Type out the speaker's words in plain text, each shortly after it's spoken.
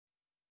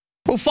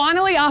Well,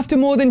 finally, after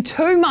more than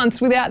 2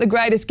 months without the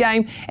greatest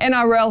game,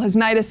 NRL has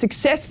made a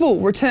successful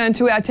return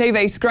to our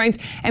TV screens.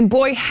 And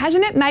boy,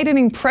 hasn't it made an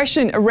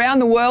impression around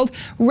the world.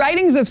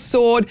 Ratings have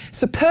soared,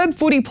 superb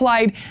footy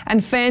played,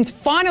 and fans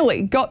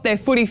finally got their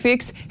footy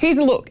fix. Here's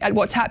a look at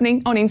what's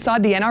happening on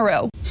Inside the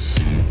NRL.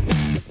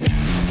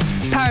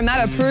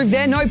 Parramatta proved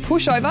they're no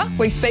pushover.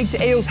 We speak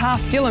to Eels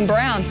half Dylan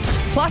Brown.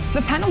 Plus,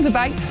 the panel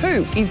debate,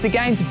 who is the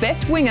game's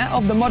best winger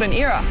of the modern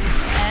era?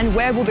 And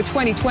where will the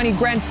 2020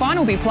 Grand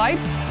Final be played?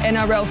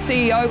 NRL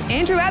CEO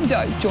Andrew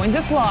Abdo joins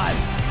us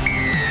live.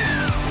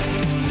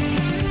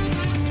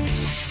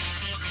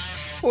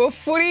 Well,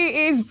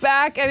 footy is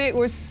back and it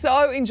was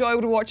so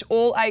enjoyable to watch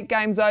all 8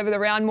 games over the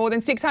round. More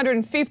than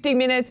 650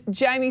 minutes.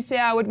 Jamie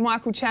Soward,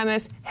 Michael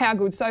Chammas. How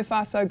good? So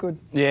far, so good.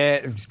 Yeah,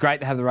 it's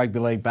great to have the rugby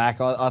league back.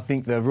 I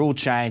think the rule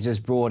change has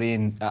brought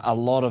in a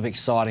lot of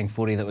exciting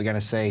footy that we're going to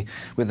see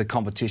with the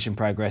competition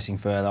progressing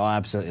further. I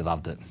absolutely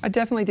loved it. I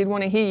definitely did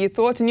want to hear your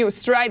thoughts and you were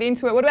straight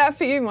into it. What about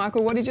for you,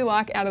 Michael? What did you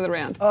like out of the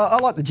round? I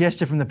like the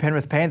gesture from the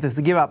Penrith Panthers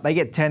to give up. They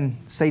get 10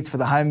 seats for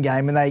the home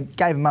game and they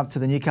gave them up to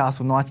the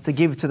Newcastle Knights to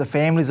give to the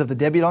families of the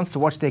debutants to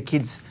watch their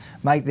kids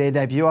make their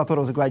debut. I thought it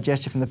was a great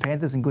gesture from the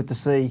Panthers and good to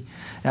see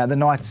the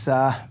Knights,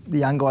 the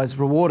young guys,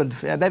 rewarded.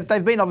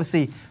 They've been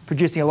obviously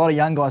producing a lot of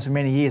young guys for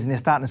many years and they're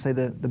starting to see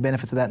the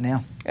benefits of that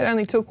now. It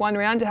only took one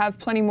round to have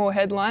plenty more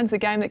headlines, the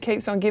game that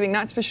keeps on giving,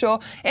 that's for sure.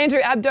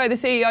 Andrew Abdo, the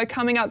CEO,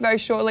 coming up very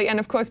shortly, and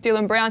of course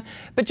Dylan Brown.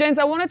 But gents,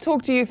 I want to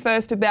talk to you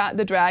first about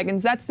the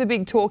Dragons. That's the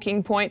big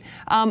talking point.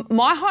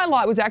 My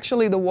highlight was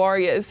actually the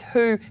Warriors,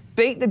 who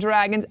beat the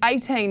Dragons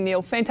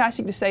 18-0.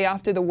 Fantastic to see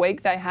after the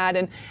week they had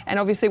and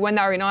obviously when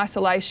they were in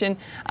isolation.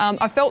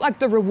 I felt like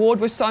the reward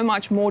was so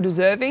much more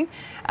deserving.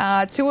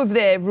 2 of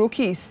their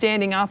rookies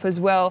standing up as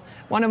well.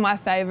 One of my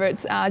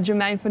favourites,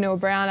 Jermaine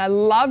Fanua-Brown. I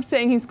loved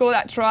seeing him score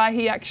that try.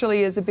 He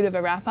actually is a bit of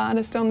a rap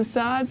artist on the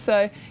side,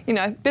 so, you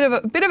know, bit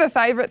of a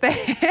favourite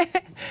there.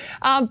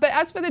 But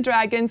as for the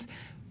Dragons,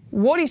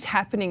 what is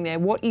happening there?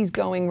 What is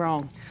going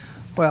wrong?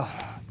 Well,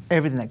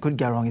 everything that could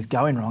go wrong is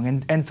going wrong,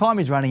 and time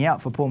is running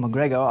out for Paul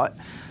McGregor.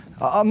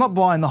 I'm not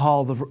buying the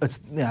whole,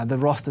 the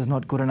roster's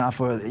not good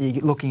enough, or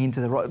you're looking into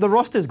the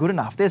roster's good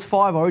enough. There's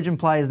 5 Origin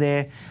players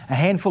there, a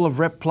handful of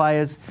rep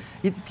players.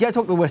 You go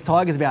talk to the West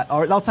Tigers about,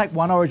 they'll take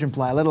 1 Origin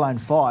player, let alone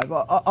 5.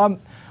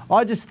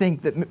 I just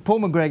think that Paul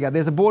McGregor,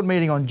 there's a board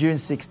meeting on June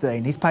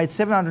 16. He's paid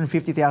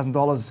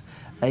 $750,000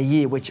 a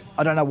year, which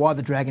I don't know why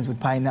the Dragons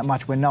would pay him that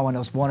much when no one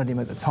else wanted him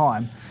at the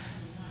time.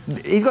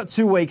 He's got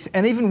 2 weeks,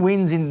 and even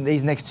wins in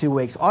these next 2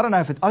 weeks. I don't know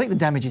I think the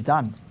damage is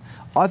done.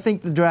 I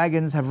think the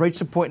Dragons have reached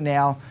a point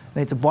now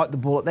they need to bite the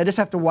bullet. They just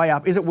have to weigh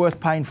up, is it worth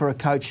paying for a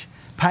coach,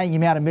 paying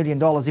him out $1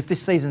 million if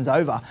this season's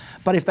over?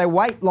 But if they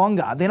wait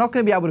longer, they're not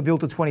going to be able to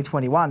build to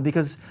 2021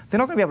 because they're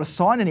not going to be able to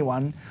sign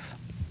anyone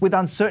with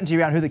uncertainty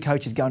around who the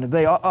coach is going to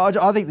be.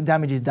 I think the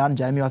damage is done,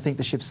 Jamie. I think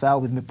the ship's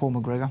sailed with Paul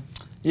McGregor.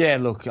 Yeah,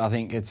 look, I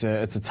think it's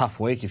a tough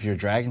week if you're a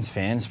Dragons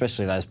fan,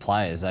 especially those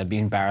players. They'd be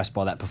embarrassed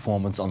by that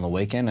performance on the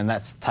weekend, and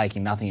that's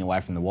taking nothing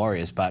away from the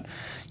Warriors. But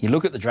you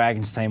look at the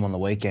Dragons team on the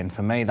weekend,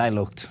 for me, they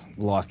looked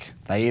like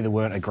they either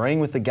weren't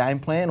agreeing with the game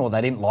plan or they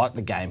didn't like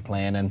the game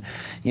plan. And,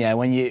 you know,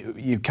 when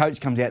your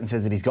coach comes out and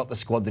says that he's got the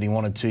squad that he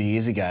wanted 2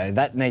 years ago,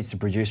 that needs to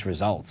produce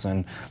results.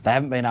 And they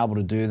haven't been able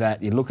to do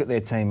that. You look at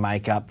their team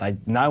makeup,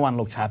 no one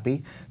looked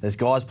happy. There's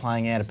guys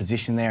playing out of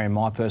position there, in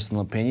my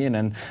personal opinion,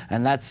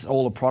 and that's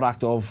all a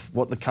product of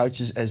what the coach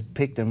has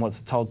picked and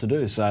what's told to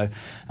do. So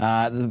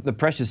the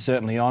pressure's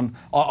certainly on.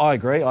 I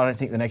agree. I don't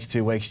think the next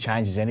 2 weeks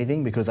changes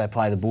anything because they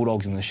play the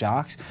Bulldogs and the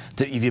Sharks.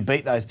 If you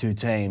beat those 2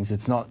 teams,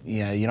 it's not,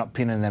 you're not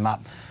pinning them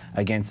up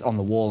on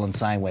the wall and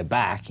saying we're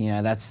back.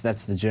 That's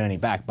the journey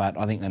back. But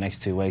I think the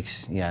next 2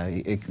 weeks,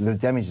 the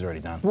damage is already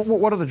done.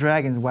 What are the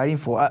Dragons waiting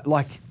for?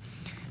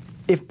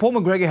 If Paul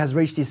McGregor has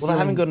reached his ceiling... Well,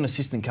 they haven't got an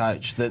assistant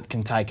coach that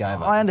can take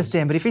over. I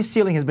understand, but if his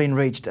ceiling has been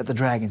reached at the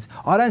Dragons,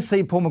 I don't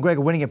see Paul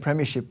McGregor winning a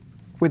premiership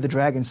with the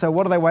Dragons. So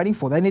what are they waiting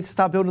for? They need to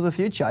start building the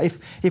future.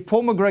 If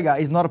Paul McGregor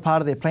is not a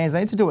part of their plans, they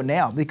need to do it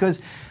now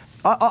because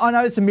I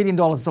know it's $1 million.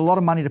 It's a lot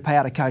of money to pay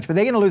out a coach, but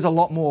they're going to lose a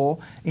lot more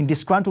in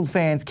disgruntled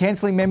fans,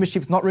 cancelling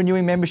memberships, not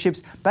renewing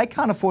memberships. They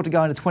can't afford to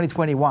go into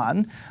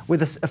 2021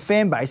 with a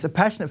fan base, a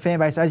passionate fan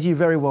base, as you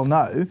very well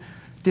know,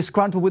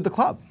 disgruntled with the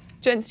club.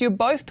 Gents, you're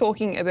both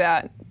talking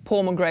about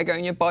Paul McGregor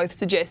and you're both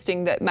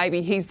suggesting that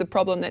maybe he's the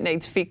problem that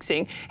needs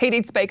fixing. He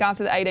did speak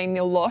after the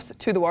 18-0 loss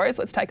to the Warriors.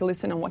 Let's take a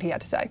listen on what he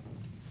had to say.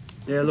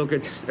 Yeah, look,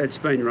 it's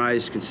been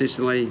raised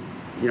consistently.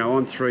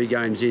 I'm 3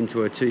 games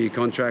into a 2-year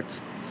contract.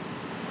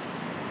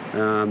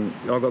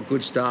 I've got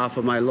good staff.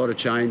 I've made a lot of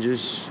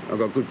changes. I've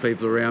got good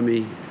people around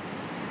me.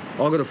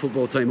 I've got a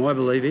football team I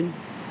believe in.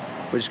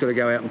 We've just got to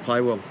go out and play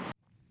well.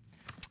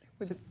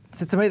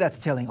 So to me, that's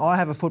telling. I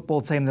have a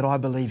football team that I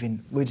believe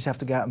in. We just have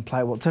to go out and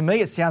play well. To me,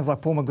 it sounds like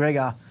Paul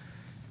McGregor,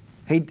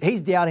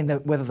 he's doubting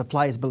whether the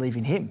players believe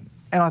in him.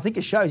 And I think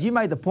it shows. You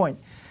made the point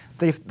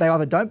that if they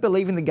either don't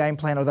believe in the game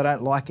plan or they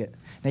don't like it.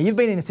 Now, you've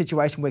been in a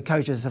situation where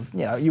coaches have,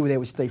 you were there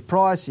with Steve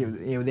Price,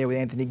 you were there with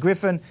Anthony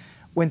Griffin.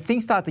 When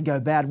things start to go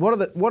bad, what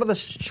are the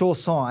sure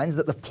signs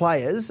that the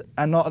players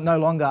are no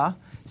longer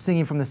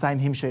singing from the same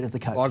hymn sheet as the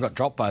coach. I got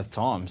dropped both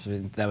times.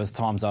 There was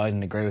times I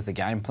didn't agree with the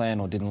game plan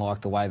or didn't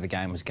like the way the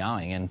game was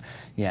going, and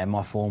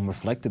my form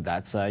reflected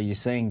that. So you're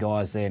seeing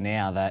guys there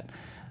now that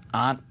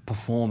aren't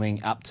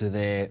performing up to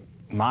their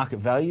market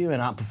value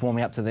and aren't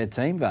performing up to their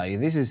team value.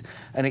 This is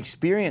an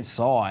experienced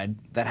side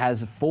that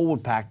has a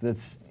forward pack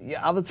that's...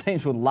 other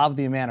teams would love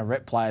the amount of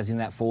rep players in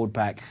that forward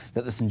pack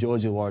that the St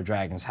George Illawarra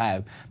Dragons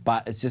have,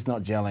 but it's just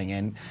not gelling,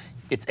 and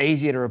it's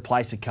easier to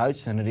replace a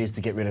coach than it is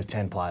to get rid of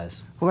 10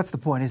 players. Well, that's the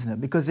point, isn't it?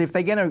 Because if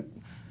they're going to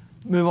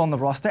move on the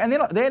roster, and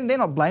they're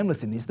not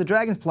blameless in this. The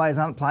Dragons players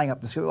aren't playing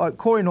up to skill. Like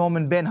Corey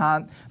Norman, Ben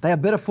Hunt, they are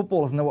better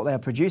footballers than what they are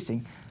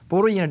producing. But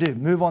what are you going to do?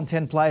 Move on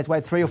 10 players,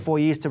 wait 3 or 4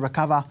 years to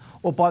recover,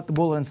 or bite the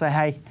bullet and say,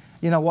 hey,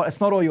 you know what, it's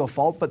not all your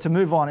fault, but to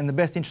move on in the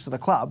best interest of the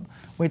club,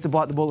 we need to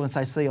bite the bullet and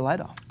say, see you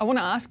later. I want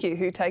to ask you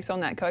who takes on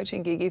that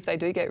coaching gig if they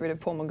do get rid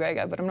of Paul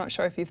McGregor, but I'm not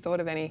sure if you've thought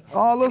of any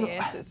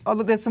answers.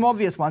 Look, there's some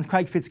obvious ones.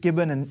 Craig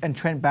Fitzgibbon and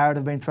Trent Barrett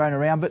have been thrown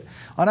around, but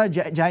I know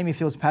Jamie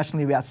feels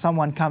passionately about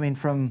someone coming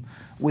from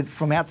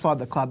outside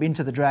the club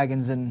into the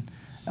Dragons and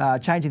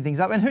changing things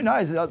up. And who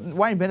knows,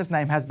 Wayne Bennett's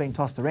name has been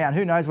tossed around.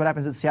 Who knows what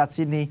happens at South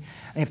Sydney?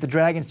 And if the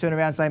Dragons turn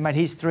around and say, mate,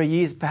 he's 3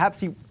 years,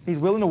 perhaps he's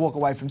willing to walk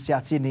away from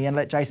South Sydney and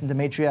let Jason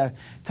Demetrio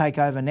take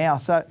over now.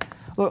 So,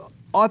 look,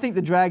 I think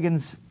the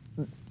Dragons,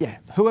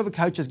 whoever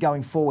coaches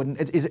going forward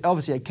is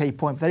obviously a key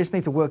point, but they just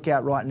need to work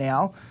out right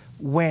now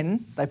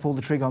when they pull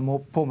the trigger on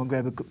Paul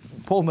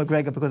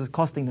McGregor because it's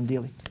costing them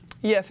dearly.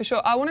 Yeah, for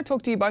sure. I want to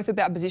talk to you both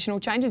about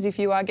positional changes if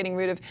you are getting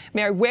rid of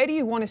Mary. Where do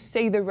you want to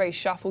see the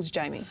reshuffles,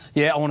 Jamie?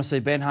 Yeah, I want to see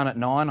Ben Hunt at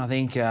 9. I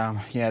think,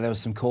 there was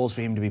some calls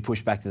for him to be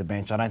pushed back to the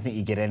bench. I don't think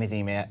you get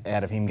anything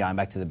out of him going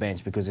back to the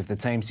bench because if the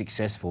team's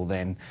successful,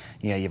 then,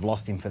 you've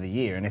lost him for the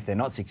year. And if they're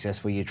not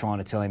successful, you're trying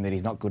to tell him that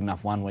he's not good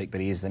enough one week, but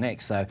he is the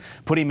next. So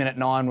put him in at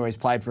 9 where he's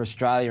played for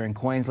Australia and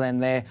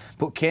Queensland there.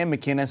 Put Cam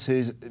McInnes,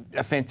 who's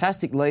a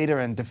fantastic leader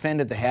and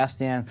defended the house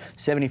down,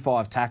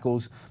 75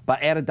 tackles,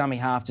 but out of dummy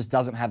half just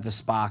doesn't have the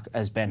spark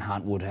as Ben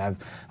Hunt would have.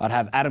 I'd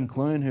have Adam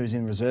Clune, who was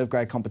in reserve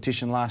grade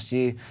competition last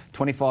year,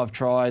 25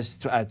 tries,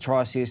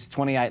 try assists,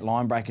 28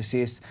 line break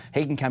assists.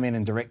 He can come in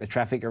and direct the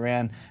traffic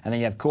around. And then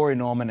you have Corey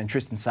Norman and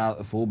Tristan Saylor at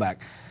the fullback.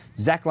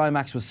 Zach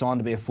Lomax was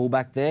signed to be a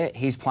fullback there.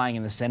 He's playing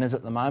in the centres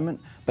at the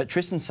moment. But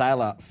Tristan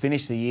Saylor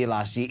finished the year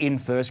last year in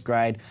first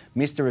grade,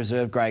 missed a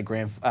reserve grade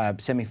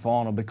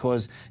semi-final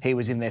because he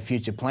was in their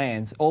future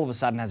plans. All of a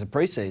sudden has a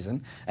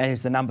pre-season and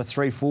is the number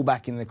 3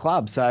 fullback in the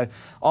club. So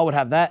I would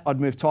have that. I'd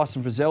move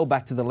Tyson Frizzell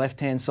back to the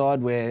left-hand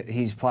side where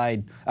he's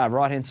played,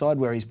 right-hand side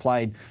where he's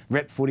played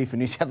rep footy for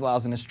New South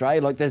Wales and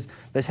Australia. Like there's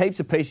heaps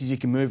of pieces you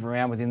can move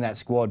around within that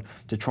squad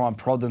to try and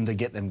prod them to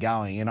get them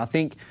going. And I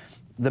think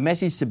the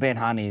message to Ben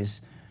Hunt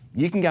is,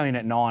 you can go in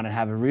at 9 and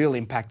have a real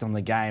impact on the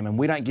game, and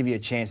we don't give you a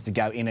chance to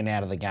go in and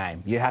out of the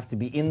game. You have to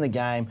be in the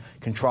game,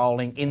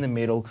 controlling, in the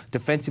middle.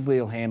 Defensively,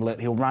 he'll handle it.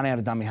 He'll run out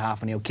of dummy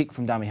half and he'll kick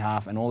from dummy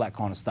half and all that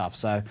kind of stuff.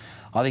 So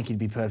I think he'd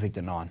be perfect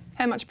at 9.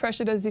 How much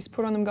pressure does this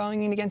put on them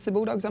going in against the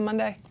Bulldogs on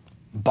Monday?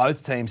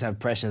 Both teams have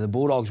pressure. The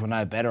Bulldogs were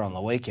no better on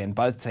the weekend.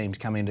 Both teams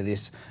come into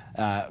this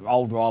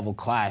old rival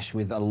clash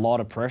with a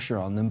lot of pressure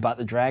on them, but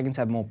the Dragons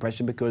have more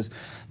pressure because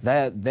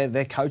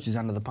their coach is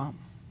under the pump.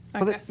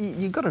 Okay. Well,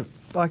 you've got to,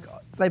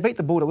 they beat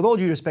the Bulldogs. With all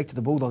due respect to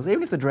the Bulldogs,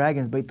 even if the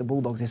Dragons beat the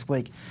Bulldogs this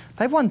week,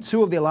 they've won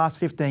 2 of their last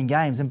 15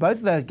 games, and both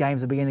of those games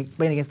have been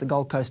against the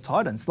Gold Coast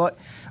Titans.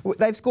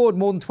 They've scored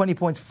more than 20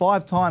 points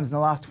 5 times in the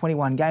last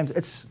 21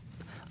 games.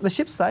 The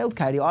ship's sailed,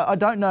 Katie. I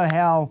don't know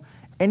how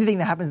anything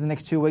that happens in the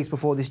next 2 weeks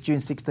before this June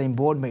 16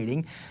 board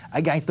meeting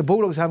against the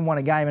Bulldogs who haven't won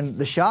a game and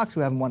the Sharks who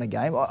haven't won a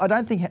game, I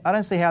don't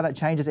see how that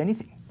changes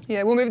anything.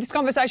 Yeah, we'll move this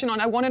conversation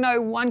on. I want to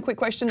know one quick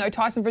question, though.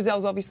 Tyson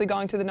Frizzell's obviously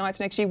going to the Knights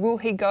next year. Will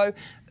he go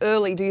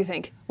early, do you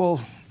think? Well,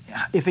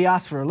 if he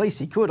asked for a release,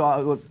 he could.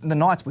 The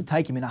Knights would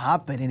take him in a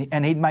heartbeat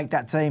and he'd make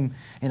that team,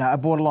 a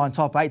borderline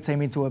top 8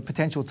 team into a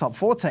potential top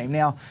 4 team.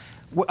 Now,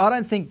 I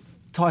don't think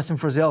Tyson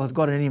Frizzell has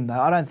got it in him,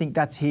 though. I don't think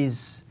that's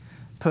his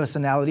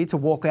personality to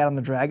walk out on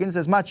the Dragons.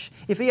 As much,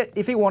 if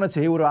he wanted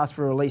to, he would have asked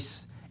for a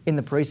release in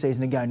the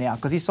pre-season to go now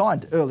because he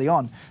signed early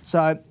on.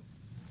 So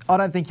I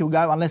don't think he'll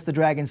go unless the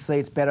Dragons see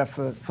it's better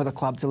for the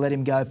club to let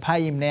him go,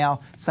 pay him now,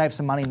 save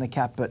some money in the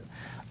cap. But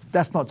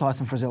that's not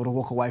Tyson Frizzell to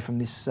walk away from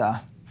this.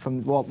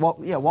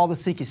 While the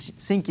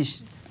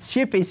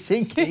ship is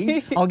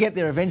sinking, I'll get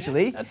there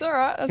eventually. That's all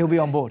right. He'll be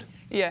on board.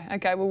 Yeah,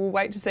 okay, well, we'll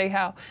wait to see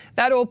how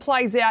that all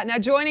plays out. Now,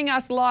 joining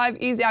us live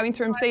is our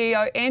interim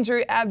CEO,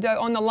 Andrew Abdo,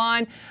 on the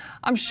line.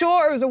 I'm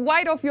sure it was a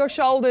weight off your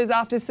shoulders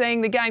after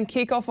seeing the game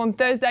kick off on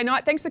Thursday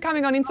night. Thanks for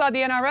coming on Inside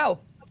the NRL.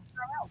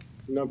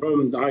 No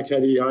problem. Hi,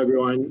 Katie. Hi,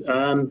 everyone.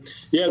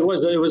 It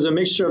was a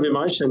mixture of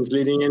emotions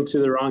leading into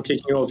the round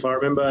kicking off. I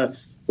remember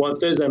one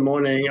Thursday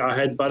morning, I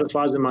had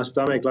butterflies in my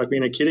stomach, like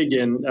being a kid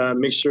again, a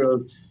mixture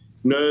of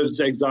nerves,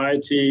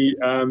 anxiety,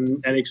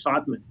 and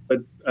excitement. But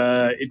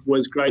it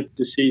was great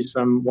to see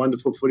some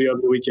wonderful footy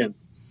over the weekend.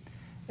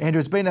 Andrew,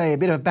 it's been a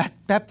bit of a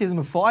baptism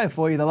of fire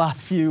for you the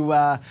last few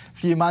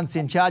months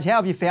in charge. How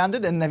have you found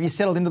it, and have you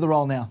settled into the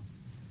role now?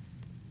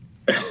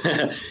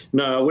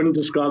 No, I wouldn't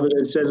describe it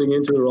as settling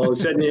into the role. It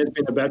certainly has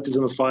been a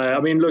baptism of fire. I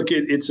mean, look,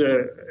 it's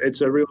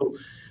a real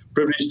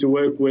privilege to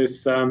work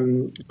with,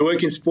 to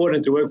work in sport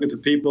and to work with the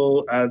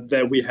people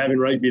that we have in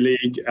rugby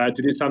league,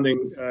 to do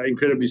something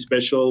incredibly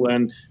special.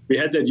 And we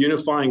had that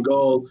unifying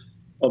goal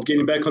of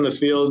getting back on the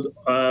field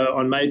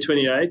on May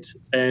 28th,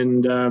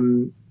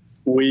 and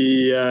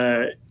we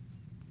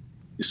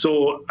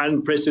saw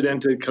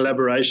unprecedented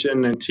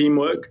collaboration and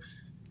teamwork.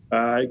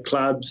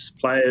 Clubs,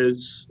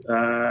 players,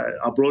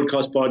 our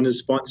broadcast partners,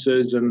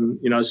 sponsors, and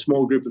a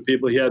small group of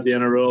people here at the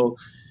NRL,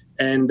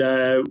 and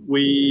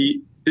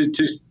we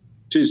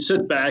to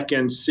sit back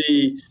and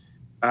see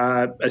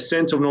a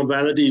sense of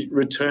normality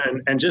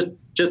return, and just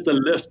the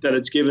lift that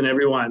it's given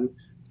everyone,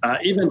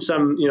 even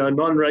some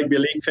non-rugby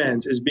league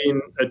fans, has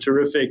been a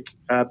terrific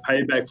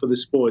payback for the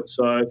sport.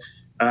 So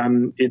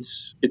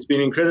it's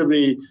been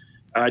incredibly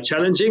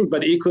challenging,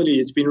 but equally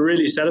it's been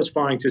really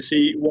satisfying to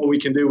see what we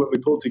can do when we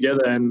pull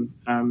together,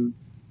 and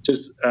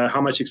just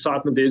how much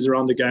excitement there is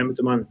around the game at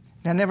the moment.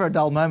 Now, never a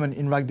dull moment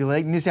in rugby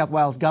league. New South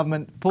Wales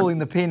government pulling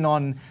the pin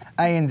on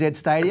ANZ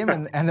Stadium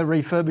and the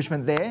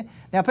refurbishment there.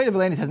 Now, Peter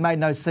V'landys has made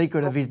no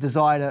secret of his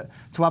desire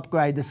to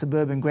upgrade the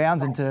suburban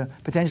grounds and to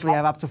potentially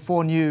have up to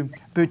 4 new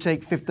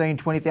boutique 15,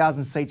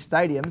 20,000 seat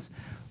stadiums.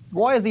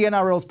 Why has the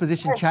NRL's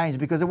position changed?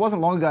 Because it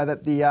wasn't long ago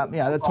that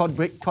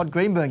the Todd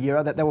Greenberg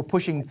era that they were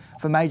pushing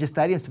for major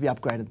stadiums to be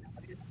upgraded.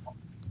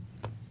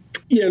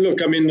 Yeah,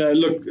 look, I mean,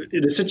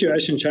 the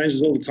situation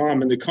changes all the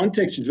time, and the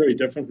context is very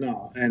different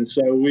now. And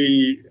so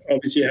we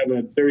obviously have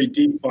a very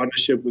deep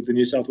partnership with the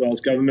New South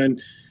Wales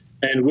government,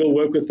 and we'll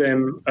work with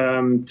them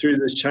through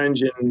this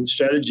change in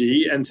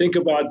strategy and think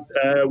about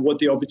what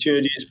the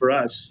opportunity is for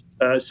us.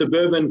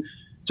 Suburban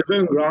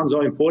grounds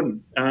are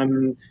important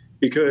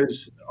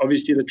because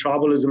obviously the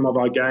tribalism of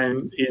our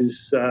game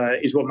is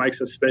what makes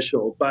us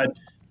special. But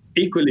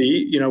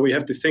equally, we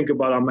have to think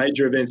about our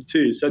major events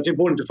too. So it's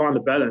important to find a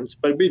balance,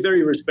 but be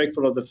very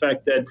respectful of the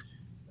fact that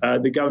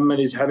the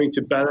government is having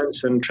to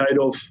balance and trade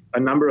off a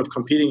number of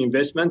competing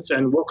investments,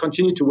 and we'll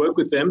continue to work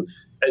with them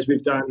as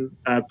we've done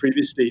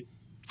previously.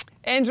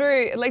 Andrew,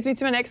 it leads me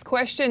to my next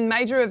question.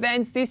 Major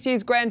events, this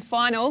year's grand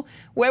final,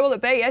 where will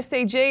it be?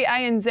 SCG,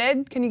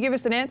 ANZ? Can you give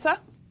us an answer?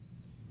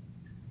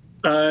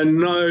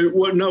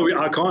 No,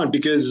 I can't,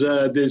 because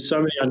there's so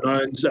many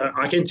unknowns.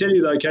 I can tell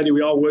you though, Katie,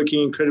 we are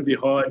working incredibly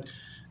hard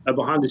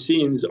behind the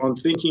scenes on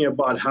thinking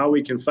about how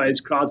we can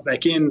phase crowds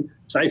back in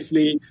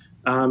safely,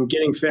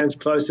 getting fans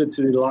closer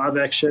to the live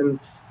action,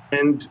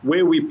 and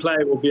where we play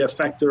will be a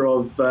factor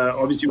of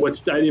obviously what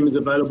stadium is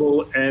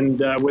available and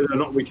whether or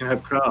not we can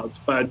have crowds.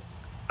 But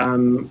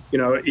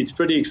it's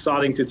pretty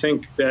exciting to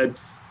think that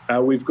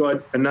we've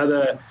got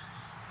another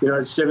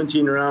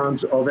 17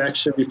 rounds of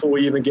action before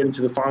we even get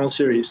into the final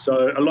series.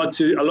 So a lot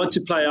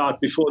to play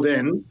out before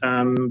then.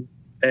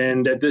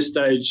 And at this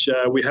stage,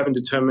 we haven't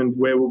determined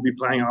where we'll be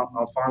playing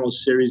our final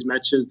series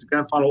matches, the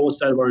grand final or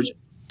State of Origin.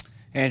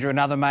 Andrew,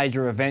 another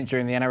major event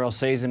during the NRL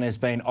season has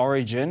been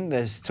Origin.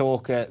 There's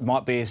talk it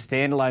might be a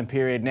standalone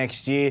period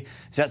next year.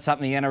 Is that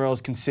something the NRL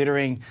is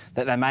considering,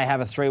 that they may have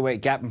a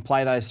 3-week gap and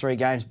play those 3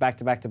 games back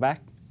to back to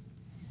back?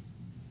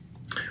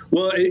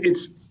 Well,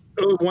 it's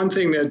one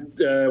thing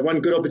that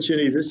one good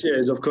opportunity this year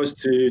is, of course,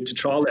 to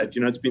trial that.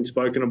 It's been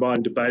spoken about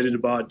and debated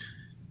about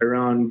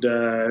around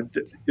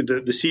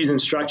the season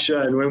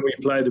structure and when we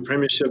play the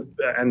Premiership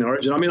and the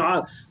Origin. I mean,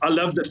 I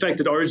love the fact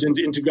that Origin's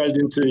integrated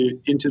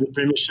into the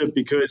Premiership,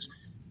 because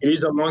it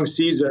is a long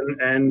season,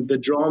 and the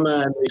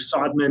drama and the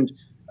excitement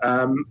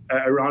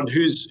around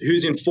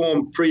who's in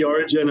form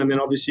pre-Origin, and then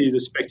obviously the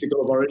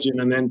spectacle of Origin,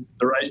 and then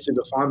the race to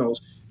the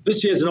finals.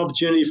 This year is an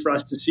opportunity for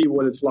us to see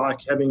what it's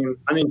like having an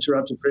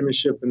uninterrupted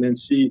Premiership and then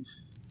see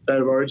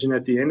State of Origin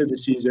at the end of the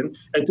season.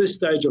 At this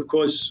stage, of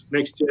course,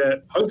 next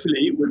year,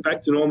 hopefully, we're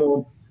back to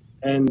normal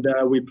and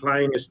we're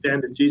playing a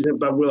standard season.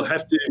 But you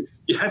have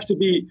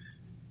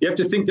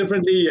to think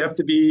differently, you have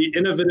to be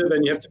innovative,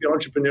 and you have to be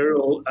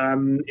entrepreneurial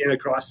in a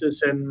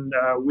crisis. And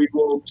we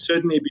will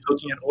certainly be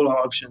looking at all our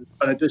options.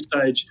 But at this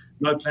stage,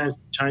 no plans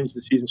to change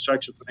the season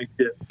structure for next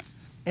year.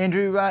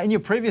 Andrew, in your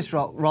previous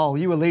role,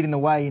 you were leading the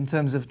way in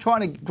terms of trying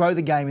to grow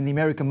the game in the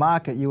American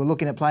market. You were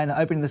looking at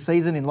opening the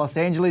season in Los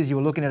Angeles. You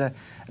were looking at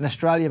an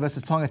Australia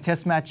versus Tonga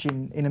test match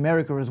in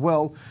America as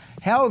well.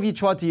 How have you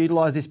tried to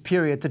utilise this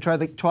period to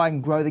try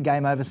and grow the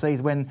game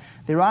overseas when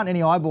there aren't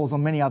any eyeballs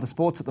on many other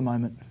sports at the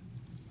moment?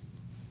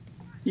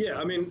 Yeah,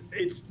 I mean,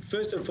 it's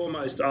first and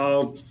foremost,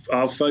 our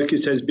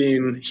focus has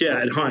been here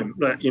at home,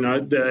 and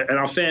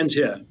our fans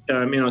here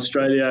in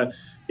Australia,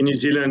 in New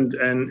Zealand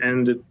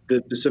and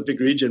the Pacific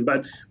region.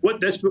 But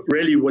that's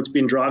really what's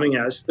been driving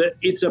us. That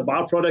it's a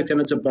byproduct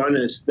and it's a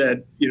bonus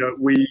that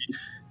we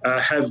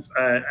have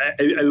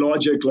a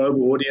larger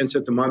global audience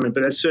at the moment.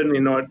 But that's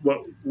certainly not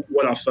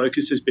what our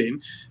focus has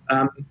been.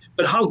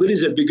 But how good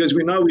is it? Because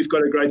we know we've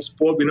got a great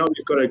sport. We know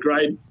we've got a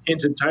great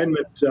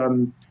entertainment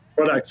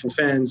product for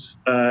fans.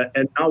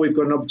 And now we've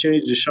got an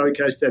opportunity to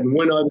showcase that and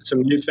win over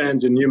some new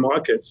fans in new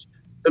markets.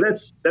 So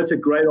that's a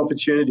great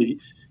opportunity.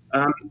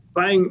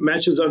 Playing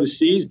matches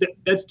overseas,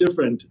 that's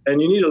different,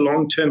 and you need a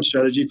long-term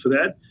strategy for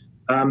that.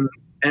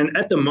 And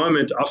at the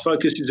moment, our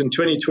focus is in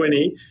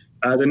 2020,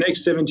 the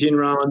next 17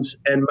 rounds,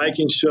 and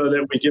making sure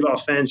that we give our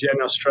fans here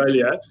in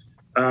Australia,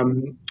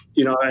 an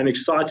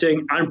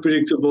exciting,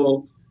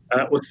 unpredictable,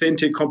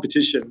 authentic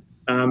competition.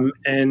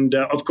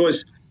 Of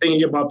course,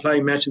 thinking about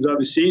playing matches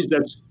overseas,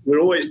 we're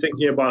always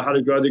thinking about how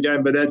to grow the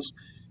game, but that's,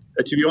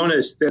 to be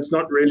honest, that's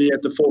not really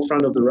at the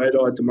forefront of the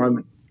radar at the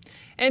moment.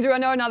 Andrew, I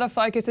know another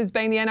focus has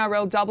been the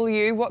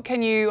NRLW. What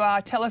can you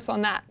tell us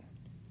on that?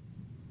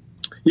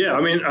 Yeah,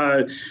 I mean,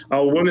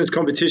 our women's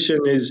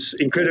competition is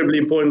incredibly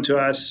important to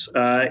us.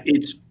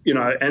 It's,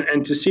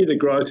 and to see the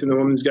growth in the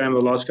women's game in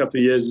the last couple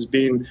of years has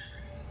been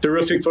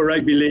terrific for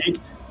rugby league.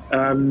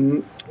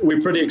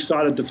 We're pretty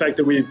excited the fact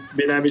that we've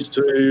been able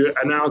to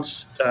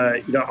announce,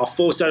 our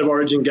 4 State of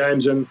Origin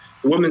games, and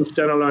the women's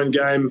standalone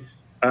game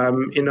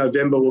in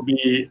November will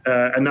be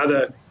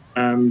another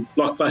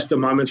blockbuster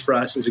moment for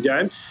us as a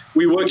game.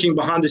 We're working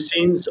behind the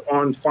scenes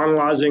on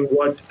finalising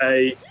what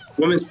a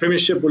women's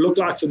premiership will look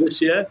like for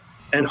this year,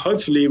 and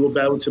hopefully we'll be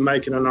able to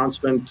make an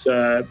announcement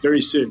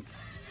very soon.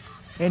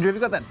 Andrew, have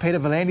you got that Peter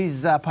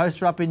V'landys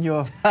poster up in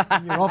your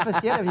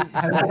office yet?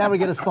 Have you been able to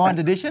get a signed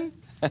edition?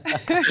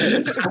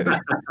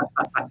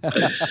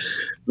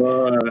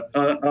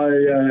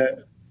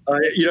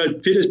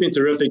 Peter's been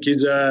terrific.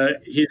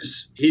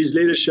 His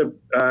leadership,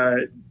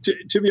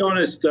 to be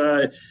honest,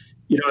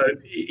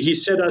 he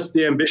set us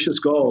the ambitious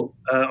goal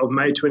of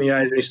May 28,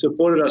 and he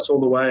supported us all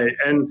the way.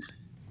 And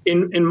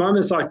in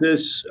moments like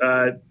this,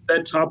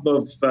 that type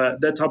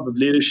of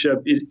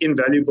leadership is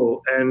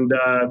invaluable. And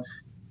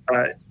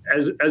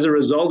as a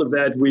result of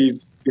that, we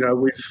are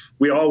where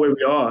we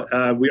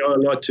are. We owe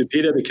a lot to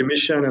Peter, the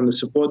Commission, and the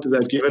support that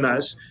they've given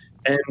us.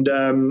 And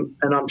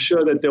I'm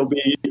sure that there'll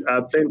be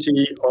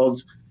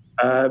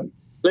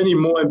plenty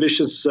more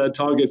ambitious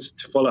targets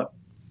to follow.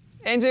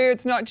 Andrew,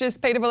 it's not just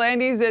Peter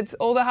V'landys, it's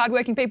all the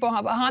hardworking people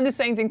behind the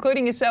scenes,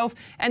 including yourself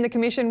and the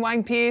Commission,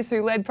 Wayne Pearce,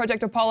 who led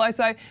Project Apollo.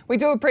 So we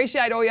do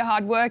appreciate all your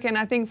hard work, and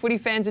I think footy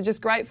fans are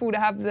just grateful to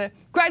have the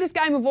greatest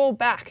game of all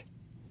back.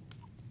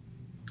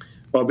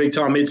 Well, big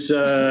time. It's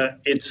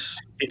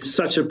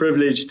such a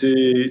privilege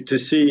to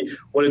see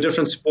what a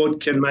different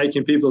sport can make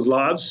in people's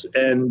lives,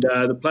 and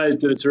the players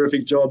did a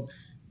terrific job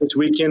this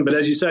weekend. But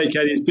as you say,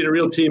 Katie, it's been a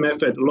real team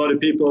effort. A lot of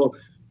people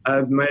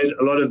have made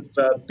a lot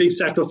of big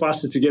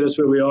sacrifices to get us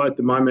where we are at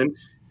the moment.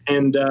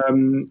 And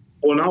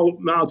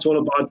now it's all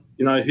about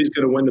who's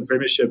going to win the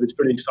premiership. It's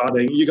pretty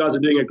exciting. You guys are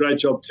doing a great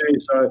job too.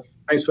 So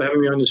thanks for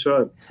having me on the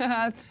show.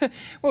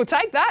 We'll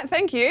take that.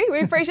 Thank you.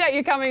 We appreciate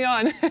you coming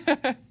on.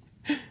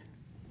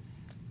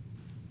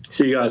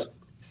 See you guys.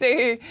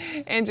 See you,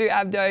 Andrew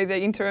Abdo, the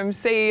interim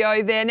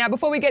CEO there. Now,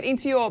 before we get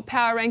into your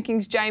power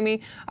rankings,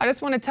 Jamie, I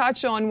just want to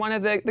touch on one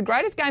of the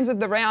greatest games of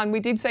the round. We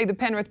did see the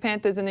Penrith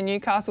Panthers and the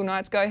Newcastle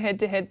Knights go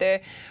head-to-head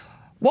there.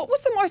 What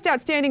was the most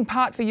outstanding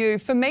part for you?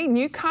 For me,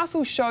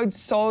 Newcastle showed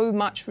so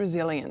much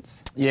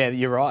resilience. Yeah,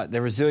 you're right.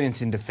 Their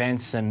resilience in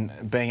defence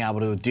and being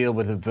able to deal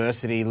with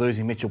adversity,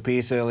 losing Mitchell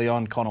Pearce early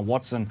on, Connor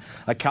Watson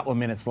a couple of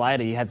minutes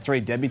later. You had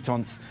 3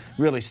 debutants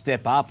really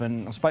step up,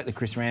 and I spoke to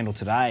Chris Randall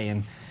today,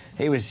 and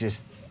he was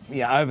just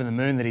over the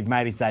moon that he'd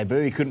made his debut.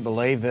 He couldn't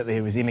believe that he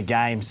was in a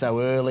game so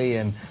early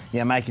and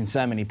making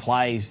so many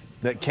plays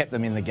that kept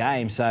them in the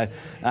game. So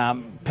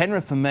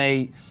Penrith, for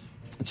me,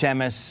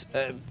 Chamis,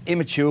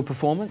 immature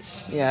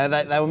performance.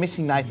 They were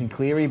missing Nathan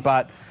Cleary,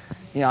 but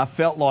I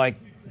felt like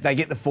they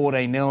get the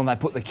 14-0 and they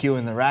put the Q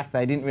in the rack.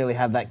 They didn't really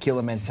have that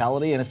killer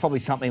mentality, and it's probably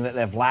something that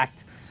they've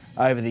lacked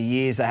over the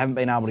years. They haven't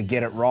been able to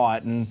get it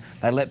right, and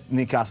they let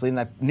Newcastle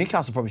in.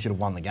 Newcastle probably should have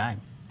won the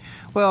game.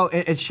 Well,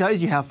 it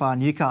shows you how far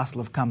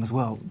Newcastle have come as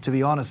well, to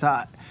be honest.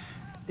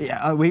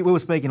 We were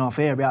speaking off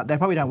air about they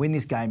probably don't win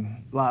this game,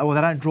 or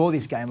they don't draw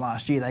this game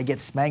last year. They get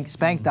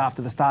spanked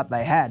after the start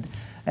they had.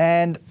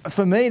 And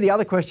for me, the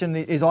other question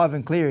is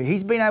Ivan Cleary.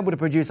 He's been able to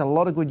produce a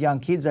lot of good young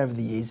kids over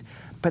the years,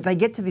 but they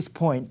get to this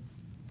point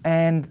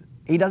and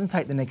he doesn't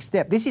take the next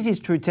step. This is his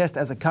true test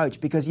as a coach,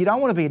 because you don't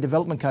want to be a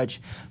development coach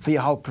for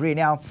your whole career.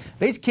 Now,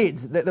 these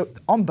kids,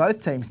 on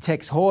both teams,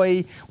 Tex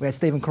Hoy, we had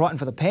Stephen Crichton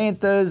for the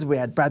Panthers, we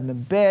had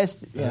Bradman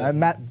Best,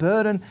 Matt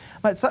Burton.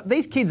 So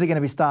these kids are going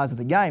to be stars of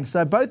the game.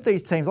 So both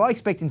these teams, I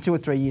expect in 2 or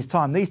 3 years'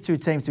 time, these two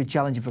teams to be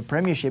challenging for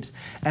premierships.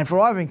 And for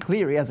Ivan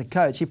Cleary, as a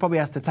coach, he probably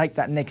has to take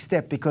that next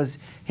step, because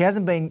he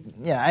hasn't been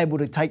able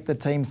to take the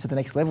teams to the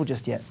next level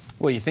just yet.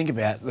 Well, you think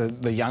about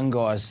the young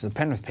guys. The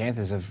Penrith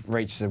Panthers have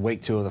reached the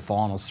week 2 of the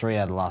finals 3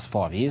 out of the last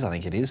 5 years, I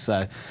think it is.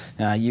 So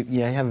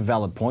you have a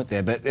valid point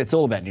there. But it's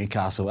all about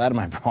Newcastle. Adam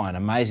O'Brien,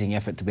 amazing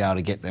effort to be able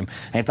to get them.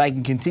 And if they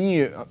can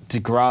continue to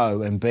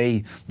grow and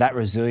be that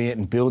resilient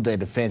and build their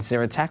defence,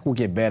 their attack will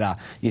get better.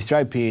 You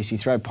throw Pearce, you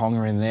throw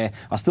Ponga in there.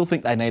 I still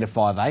think they need a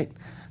 5'8".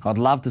 I'd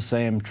love to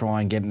see them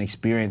try and get an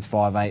experienced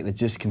 5'8" that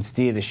just can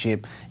steer the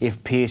ship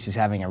if Pearce is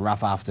having a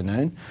rough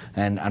afternoon.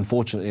 And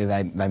unfortunately,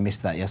 they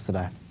missed that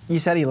yesterday. You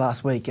said it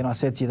last week, and I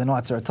said to you the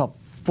Knights are a top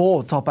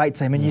 4, top 8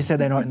 team, and you said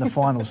they're not in the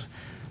finals.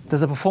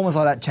 Does a performance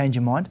like that change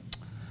your mind?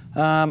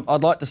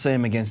 I'd like to see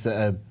them against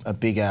a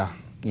bigger,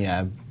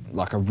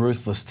 like a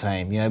ruthless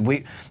team. You know,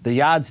 the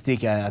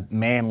yardstick are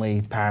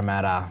Manly,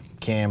 Parramatta,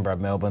 Canberra,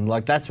 Melbourne.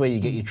 Like, that's where you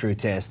get your true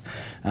test.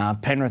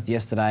 Penrith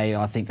yesterday,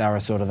 I think they were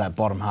sort of that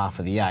bottom half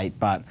of the 8.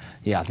 But,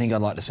 yeah, I think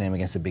I'd like to see them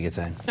against a bigger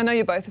team. I know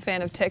you're both a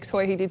fan of Tex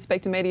Hoy. He did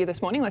speak to media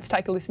this morning. Let's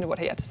take a listen to what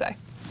he had to say.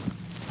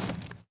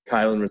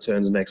 Kalen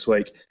returns next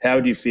week. How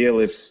would you feel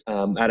if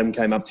Adam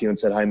came up to you and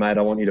said, hey, mate,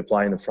 I want you to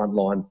play in the front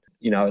line,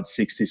 at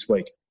 6 this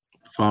week?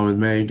 Fine with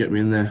me. Get me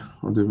in there.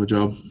 I'll do my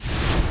job.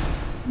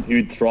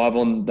 You'd thrive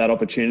on that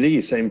opportunity?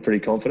 You seem pretty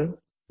confident.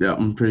 Yeah,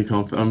 I'm pretty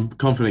confident. I'm a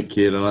confident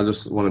kid, and I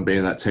just want to be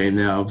in that team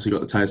now. Obviously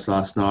got the taste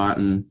last night,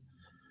 and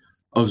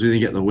obviously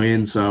didn't get the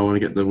win, so I want to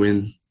get the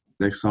win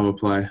next time I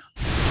play.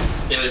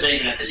 There was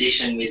even a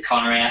position with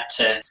Connor out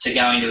to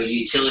go into a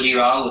utility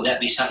role. Would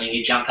that be something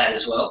you'd jump at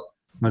as well?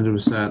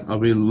 100%. I'll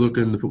be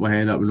looking to put my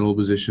hand up in all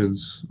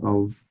positions.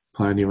 I'll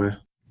play anywhere.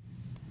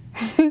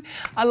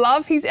 I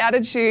love his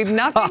attitude.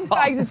 Nothing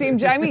phases him.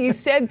 Jamie, you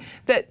said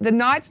that the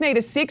Knights need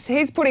a 6.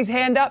 He's put his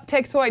hand up.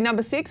 Tex Hoy,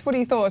 number 6. What are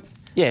your thoughts?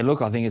 Yeah,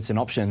 look, I think it's an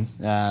option.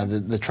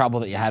 The trouble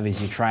that you have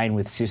is you train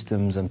with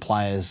systems and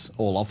players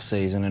all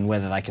off-season, and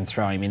whether they can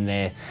throw him in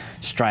there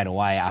straight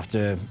away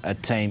after a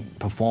team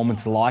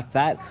performance like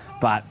that.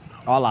 But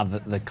I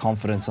love the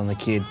confidence on the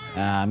kid. He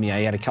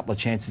had a couple of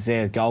chances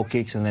there, goal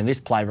kicks, and then this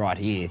play right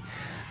here.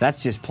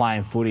 That's just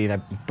playing footy.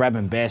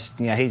 Bradman Best,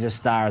 he's a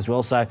star as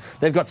well. So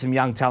they've got some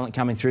young talent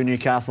coming through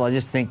Newcastle. I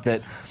just think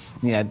that,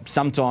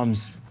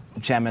 sometimes,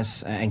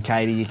 Chamis and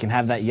Katie, you can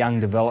have that young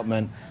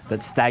development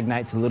that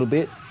stagnates a little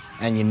bit,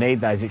 and you need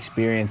those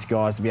experienced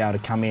guys to be able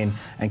to come in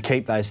and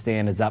keep those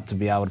standards up to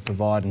be able to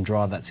provide and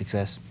drive that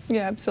success.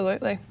 Yeah,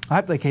 absolutely. I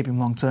hope they keep him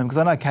long term, because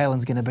I know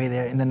Kalen's going to be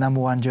there in the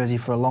number 1 jersey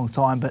for a long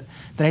time, but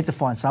they need to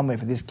find somewhere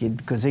for this kid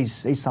because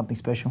he's something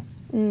special.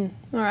 All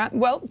right.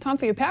 Well, time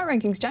for your power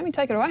rankings. Jamie,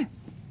 take it away.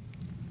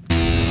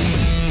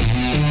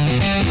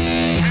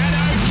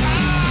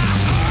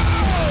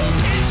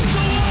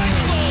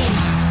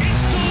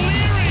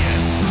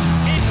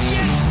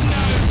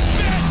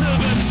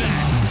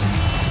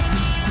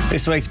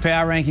 This week's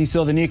Power Ranking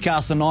saw the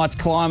Newcastle Knights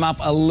climb up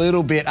a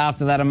little bit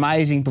after that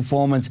amazing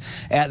performance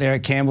out there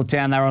at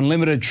Campbelltown. They were on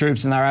limited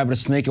troops and they were able to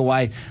sneak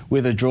away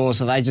with a draw,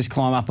 so they just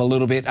climb up a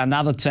little bit.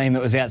 Another team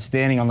that was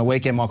outstanding on the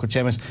weekend, Michael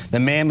Chemis,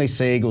 the Manly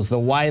Sea Eagles. The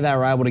way they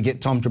were able to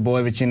get Tom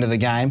Trbojevic into the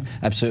game,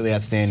 absolutely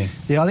outstanding.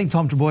 Yeah, I think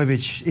Tom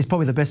Trbojevic is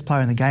probably the best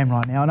player in the game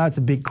right now. I know it's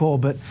a big call,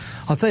 but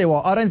I'll tell you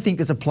what, I don't think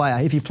there's a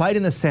player, if he played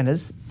in the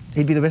centres,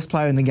 he'd be the best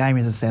player in the game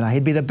as a centre.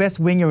 He'd be the best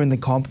winger in the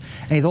comp,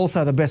 and he's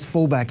also the best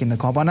fullback in the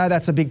comp. I know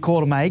that's a big call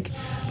to make,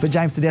 but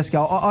James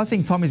Tedesco, I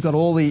think Tommy's got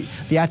all the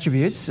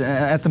attributes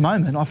at the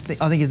moment. I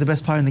think he's the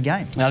best player in the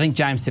game. I think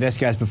James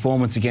Tedesco's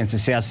performance against the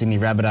South Sydney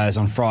Rabbitohs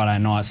on Friday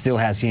night still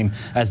has him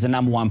as the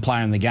number 1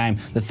 player in the game.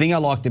 The thing I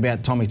liked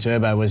about Tommy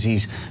Turbo was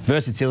his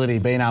versatility,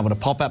 being able to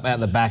pop up out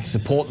the back,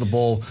 support the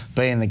ball,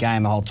 be in the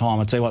game the whole time.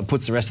 I tell you what,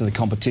 puts the rest of the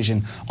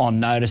competition on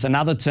notice.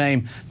 Another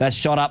team that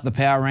shot up the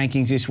power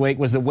rankings this week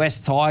was the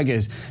West Tigers.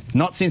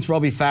 Not since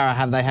Robbie Farah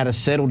have they had a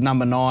settled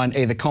number 9,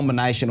 either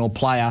combination or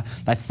player.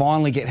 They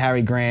finally get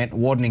Harry Grant.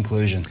 What an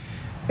inclusion.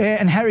 Yeah,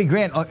 and Harry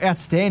Grant,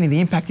 outstanding, the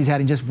impact he's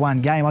had in just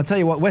one game. I'll tell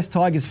you what, West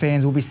Tigers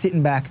fans will be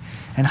sitting back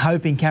and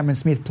hoping Cameron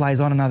Smith plays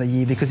on another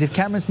year, because if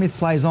Cameron Smith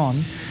plays on,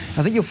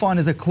 I think you'll find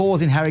there's a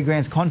clause in Harry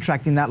Grant's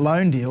contract in that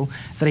loan deal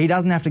that he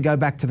doesn't have to go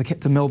back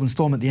to Melbourne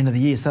Storm at the end of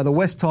the year. So the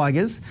West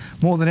Tigers,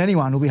 more than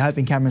anyone, will be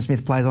hoping Cameron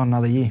Smith plays on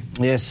another year.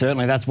 Yes,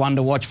 certainly. That's one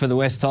to watch for the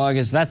West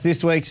Tigers. That's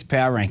this week's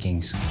Power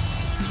Rankings.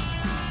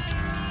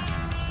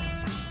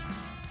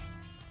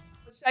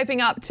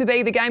 Shaping up to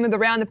be the game of the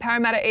round, the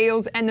Parramatta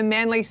Eels and the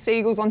Manly Sea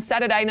Eagles on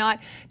Saturday night.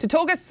 To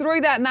talk us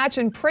through that match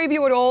and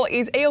preview it all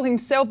is Eel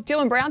himself,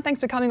 Dylan Brown. Thanks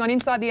for coming on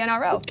Inside the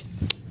NRL.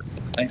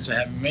 Thanks for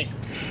having me.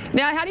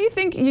 Now, how do you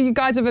think you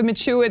guys have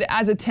matured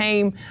as a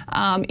team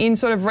in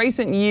sort of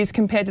recent years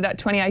compared to that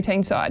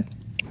 2018 side?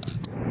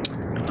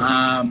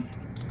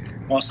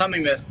 Well,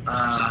 something that,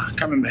 I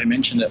can't remember who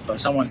mentioned it,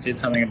 but someone said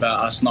something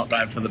about us not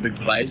going for the big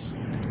plays,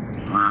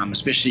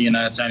 especially,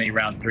 it's only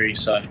round 3,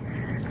 so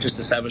just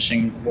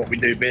establishing what we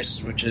do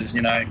best, which is,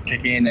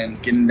 kicking in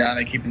and getting down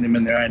and keeping them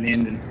in their own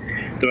end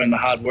and doing the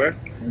hard work.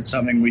 It's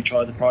something we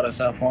try to pride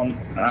ourselves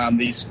on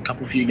these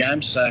few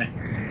games. So,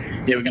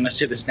 yeah, we're going to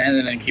set the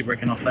standard and keep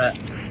working off that.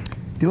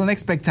 Dylan,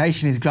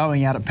 expectation is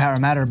growing out at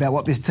Parramatta about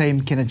what this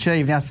team can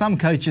achieve. Now, some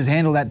coaches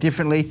handle that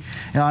differently.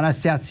 I know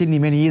South Sydney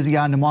many years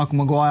ago under Michael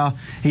Maguire,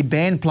 he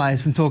banned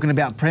players from talking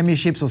about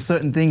premierships or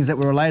certain things that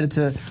were related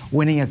to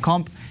winning a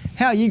comp.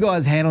 How are you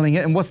guys handling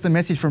it, and what's the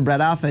message from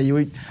Brad Arthur?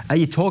 Are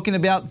you talking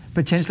about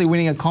potentially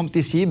winning a comp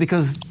this year?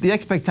 Because the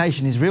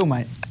expectation is real,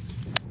 mate.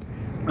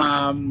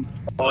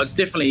 Well, it's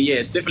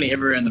definitely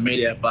everywhere in the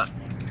media, but,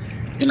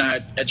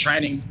 at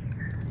training,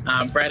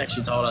 Brad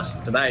actually told us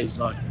today,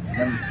 he's like,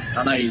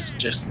 I know he's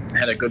just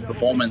had a good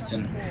performance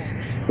and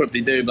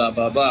whoop-de-doo, blah,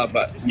 blah, blah,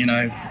 but,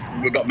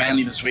 we've got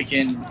Manly this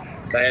weekend.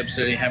 They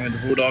absolutely hammered the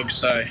Bulldogs,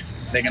 so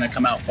they're going to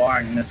come out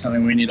firing, and that's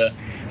something we need to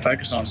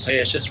focus on. So,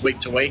 yeah, it's just week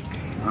to week,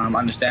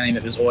 understanding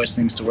that there's always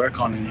things to work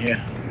on, and,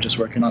 yeah, just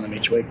working on them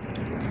each week.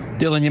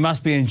 Dylan, you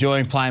must be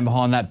enjoying playing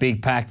behind that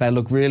big pack. They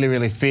look really,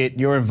 really fit.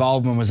 Your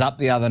involvement was up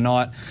the other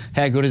night.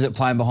 How good is it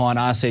playing behind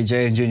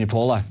RCG and Junior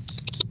Paulo?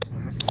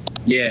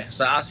 Yeah,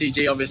 so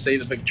RCG, obviously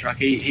the big truck,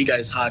 he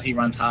goes hard, he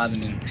runs hard,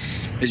 and then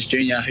there's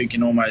Junior who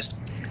can almost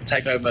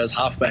take over as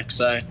halfback.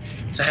 So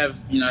to have,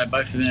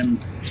 both of them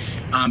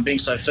being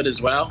so fit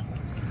as well,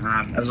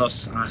 as I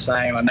was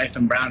saying, like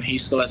Nathan Brown, he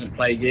still hasn't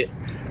played yet.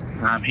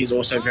 He's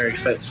also very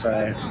fit,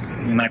 so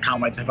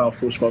can't wait to have our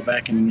full squad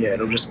back, and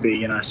it'll just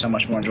be so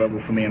much more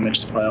enjoyable for me and Mitch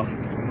to play off.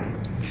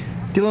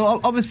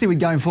 Dylan, obviously we're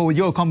going forward,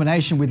 your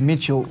combination with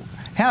Mitchell,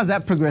 how's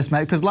that progressed,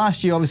 mate? Because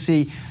last year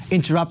obviously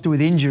interrupted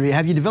with injury.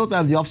 Have you developed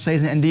over the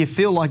off-season, and do you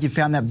feel like you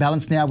found that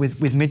balance now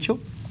with Mitchell?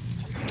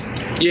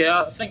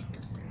 Yeah, I think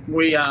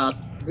we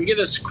get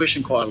this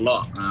question quite a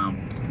lot.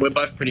 We're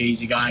both pretty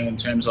easygoing in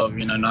terms of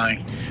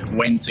knowing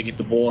when to get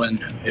the ball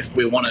and if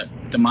we want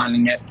it,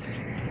 demanding it,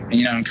 and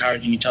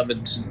encouraging each other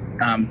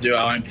to do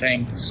our own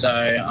thing.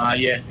 So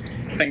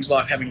things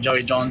like having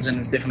Joey Johnson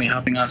is definitely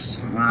helping us.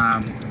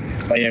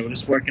 But we're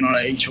just working on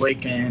it each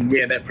week, and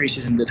that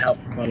pre-season did help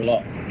quite a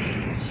lot.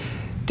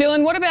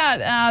 Dylan, what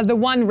about the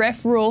one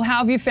ref rule? How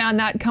have you found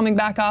that coming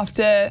back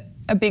after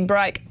a big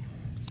break?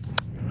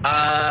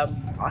 I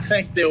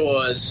think I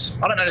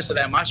don't notice it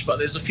that much, but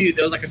there was a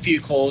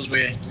few calls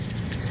where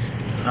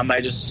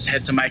they just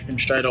had to make them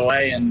straight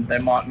away, and they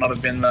might not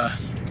have been the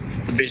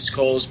best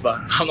calls, but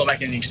I'm not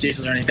making any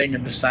excuses or anything.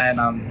 I'm just saying,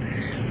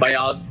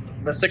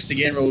 the 6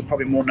 again rule was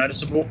probably more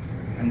noticeable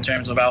in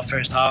terms of our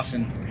first half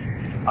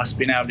and us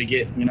being able to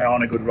get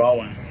on a good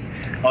roll. And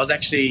I was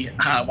actually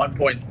at one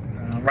point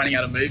running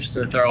out of moves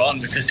to throw on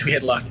because we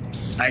had like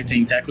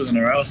 18 tackles in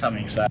a row or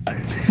something. So,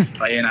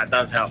 it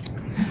does help.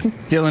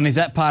 Dylan, is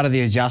that part of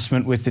the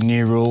adjustment with the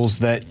new rules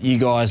that you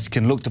guys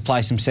can look to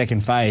play some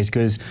second phase?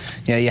 Because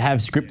you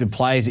have scripted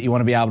plays that you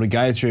want to be able to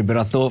go through, but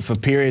I thought for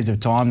periods of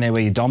time there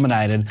where you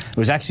dominated, it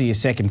was actually your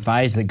second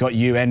phase that got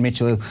you and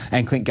Mitchell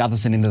and Clint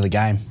Gutherson into the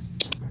game.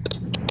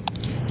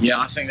 Yeah,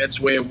 I think that's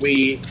where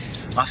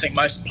I think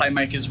most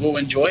playmakers will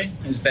enjoy,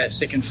 is that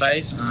second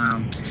phase. As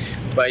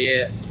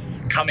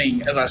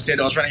I said,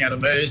 I was running out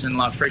of moves and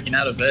freaking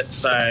out a bit,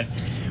 so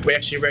we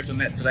actually worked on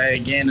that today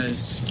again,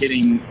 is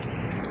getting,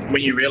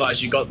 when you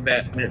realise you got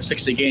that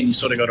 6 again, you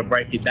sort of got to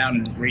break it down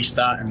and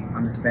restart and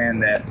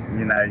understand that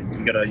you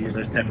got to use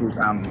those tackles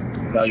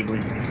valuably.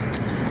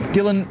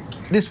 Dylan,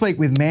 this week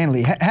with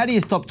Manly, how do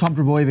you stop Tom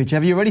Trbojevic?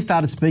 Have you already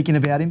started speaking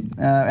about him?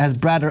 Has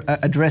Brad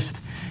addressed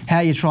how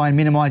you try and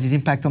minimise his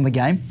impact on the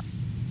game?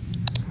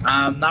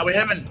 No, we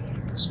haven't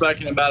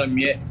spoken about him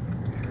yet.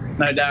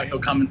 No doubt he'll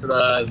come into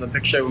the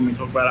picture when we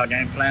talk about our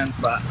game plan,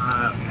 but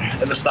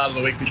at the start of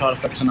the week we try to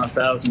focus on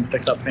ourselves and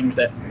fix up things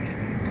that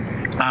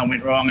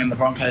went wrong in the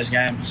Broncos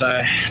game.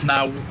 So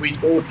we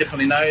all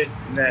definitely know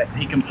that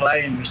he can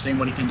play, and we've seen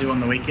what he can do on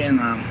the weekend,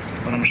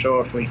 but I'm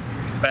sure if we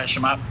bash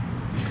him up,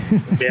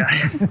 we'll be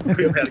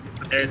able to get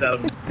some areas out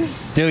of him.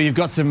 Dill, you've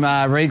got some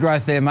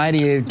regrowth there, mate. Are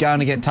you going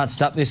to get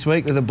touched up this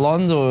week with the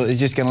blondes, or are you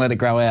just going to let it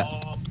grow out?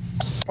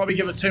 Probably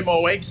give it 2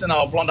 more weeks and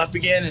I'll blonde up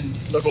again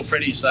and look all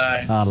pretty. So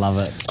I love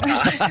it.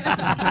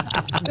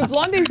 The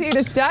blonde is here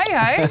to stay,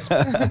 eh?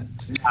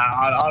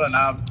 I don't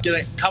know.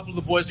 A couple of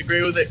the boys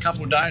agree with it, a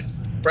couple don't.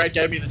 Brad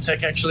gave me the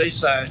tick actually,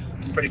 so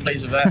I'm pretty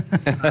pleased with that.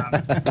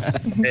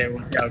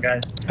 We'll see how it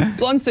goes.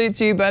 Blonde suits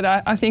you, but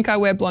I think I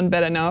wear blonde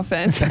better, no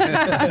offence.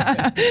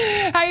 Hey,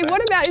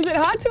 is it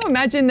hard to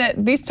imagine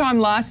that this time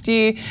last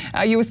year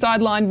you were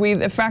sidelined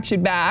with a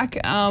fractured back?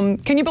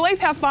 Can you believe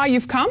how far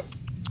you've come?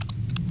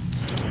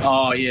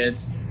 Oh yeah,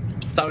 it's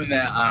something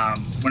that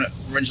when it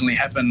originally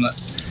happened,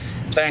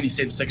 they only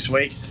said 6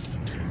 weeks.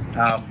 They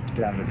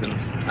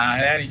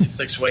only said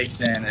 6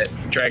 weeks, and it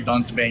dragged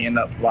on to being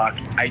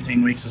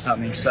 18 weeks or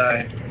something.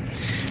 So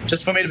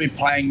just for me to be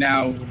playing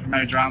now with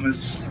no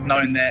dramas,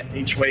 knowing that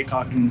each week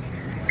I can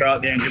go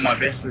out there and do my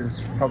best,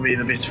 is probably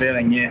the best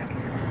feeling.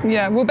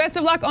 Yeah, well, best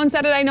of luck on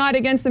Saturday night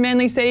against the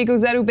Manly Sea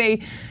Eagles. That'll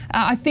be,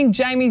 I think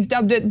Jamie's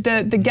dubbed it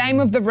the game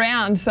of the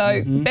round.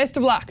 So best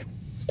of luck.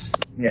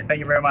 Yeah, thank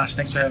you very much.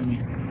 Thanks for having me.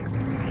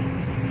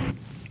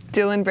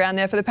 Dylan Brown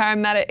there for the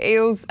Parramatta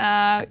Eels.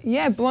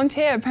 Blonde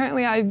hair.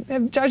 Apparently I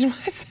have judged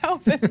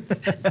myself.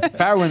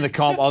 Parra win the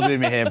comp, I'll do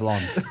my hair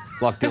blonde,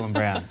 like Dylan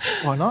Brown.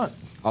 Why not?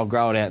 I'll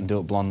grow it out and do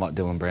it blonde like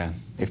Dylan Brown,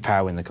 if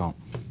Parra win the comp.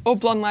 Or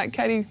blonde like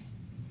Katie.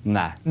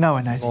 Nah. No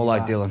one knows. More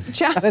like Dylan.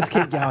 Ciao. Let's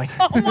keep going.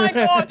 Oh my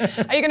God.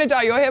 Are you going to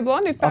dye your hair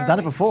blonde if Parra I've done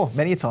it before,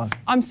 many a time.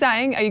 I'm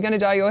saying, are you going to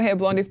dye your hair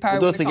blonde if Parra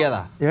We'll do it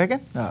together. You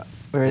reckon? No,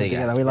 we're in it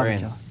together. We love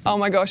each other. Oh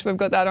my gosh, we've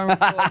got that on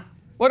record.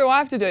 What do I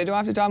have to do? Do I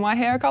have to dye my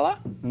hair a colour?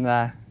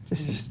 Nah,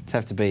 just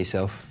have to be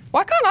yourself.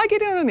 Why can't I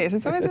get in on this?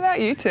 It's always about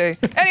you two.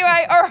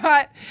 Anyway, all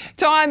right,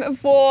 time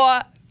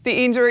for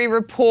the injury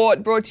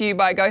report brought to you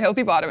by Go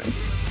Healthy Vitamins.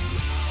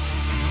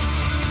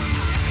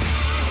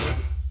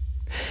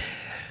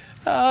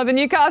 The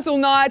Newcastle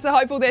Knights are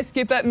hopeful their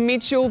skipper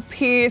Mitchell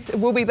Pearce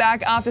will be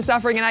back after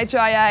suffering an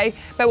HIA,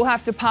 but will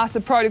have to pass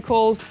the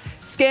protocols.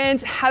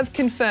 Scans have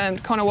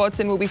confirmed Connor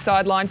Watson will be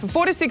sidelined for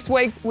 4 to 6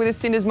 weeks with a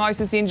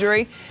syndesmosis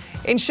injury.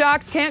 In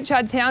Sharks camp,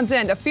 Chad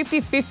Townsend, a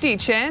 50-50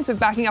 chance of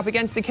backing up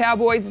against the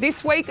Cowboys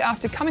this week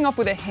after coming off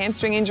with a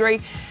hamstring injury.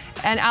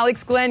 And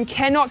Alex Glenn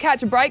cannot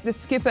catch a break. The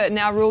skipper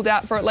now ruled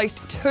out for at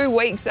least 2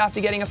 weeks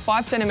after getting a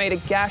 5-centimetre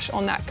gash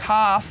on that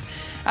calf.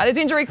 There's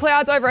injury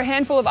clouds over a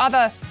handful of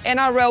other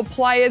NRL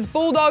players.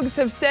 Bulldogs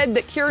have said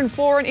that Kieran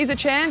Foran is a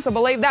chance. I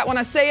believe that when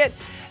I see it.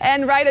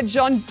 And Raider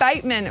John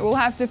Bateman will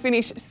have to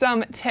finish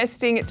some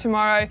testing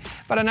tomorrow.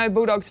 But I know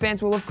Bulldogs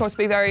fans will, of course,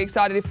 be very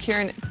excited if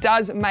Kieran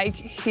does make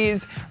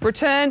his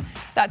return.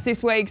 That's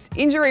this week's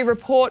injury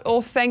report,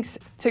 all thanks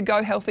to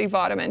Go Healthy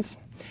Vitamins.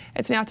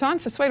 It's now time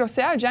for Sweet or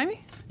Sour,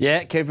 Jamie.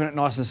 Yeah, keeping it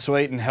nice and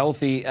sweet and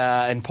healthy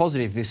and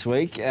positive this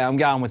week. I'm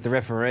going with the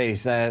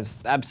referees. It's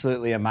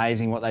absolutely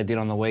amazing what they did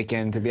on the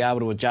weekend to be able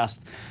to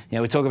adjust. You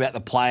know, we talk about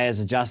the players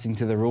adjusting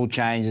to the rule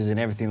changes and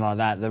everything like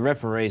that. The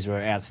referees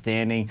were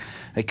outstanding.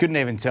 They couldn't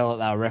even tell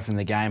that they were reffing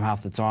the game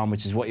half the time,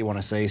 which is what you want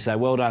to see. So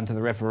well done to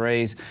the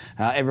referees,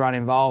 everyone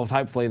involved.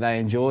 Hopefully they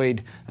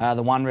enjoyed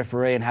the one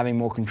referee and having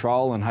more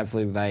control, and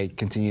hopefully they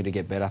continue to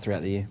get better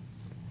throughout the year.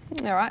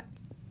 All right.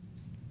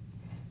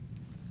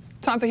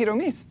 Time for hit or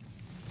miss.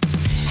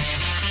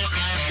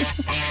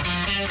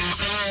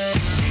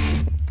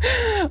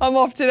 I'm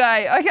off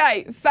today.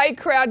 Okay, fake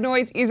crowd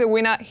noise is a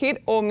winner.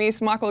 Hit or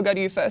miss? Michael, I'll go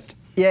to you first.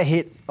 Yeah,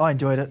 hit. I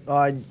enjoyed it.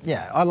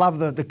 I love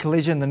the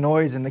collision, the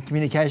noise and the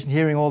communication,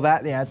 hearing all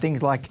that. You know,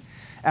 things like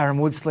Aaron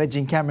Wood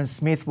sledging Cameron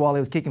Smith while he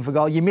was kicking for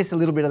goal. You miss a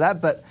little bit of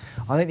that, but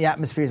I think the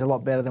atmosphere is a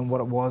lot better than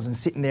what it was, and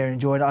sitting there and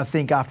enjoying it, I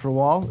think after a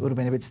while, it would have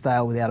been a bit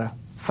stale without a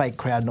fake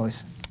crowd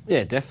noise.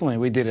 Yeah, definitely.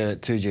 We did it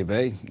at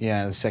 2GB,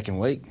 the second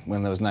week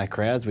when there was no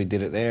crowds. We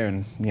did it there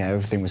and,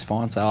 everything was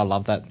fine. So I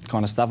love that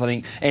kind of stuff. I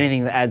think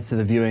anything that adds to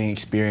the viewing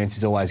experience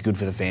is always good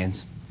for the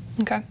fans.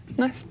 Okay,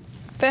 nice.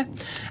 Fair.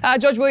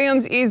 George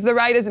Williams is the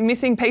Raiders'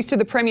 missing piece to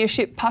the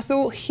premiership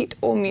puzzle. Hit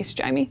or miss,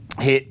 Jamie?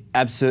 Hit.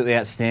 Absolutely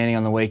outstanding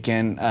on the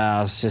weekend.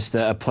 It's just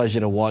a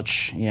pleasure to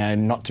watch.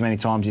 Not too many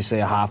times you see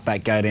a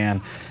halfback go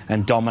down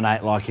and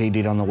dominate like he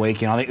did on the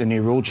weekend. I think the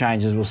new rule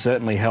changes will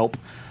certainly help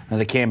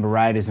the Canberra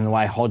Raiders and the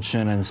way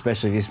Hodgson and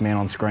especially this man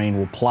on screen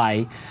will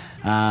play.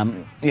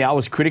 I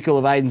was critical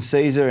of Aiden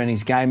Caesar and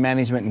his game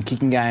management and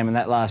kicking game and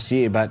that last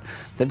year, but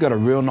they've got a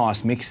real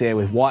nice mix there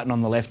with Whiten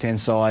on the left-hand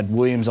side,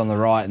 Williams on the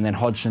right, and then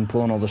Hodgson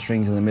pulling all the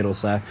strings in the middle.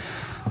 So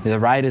the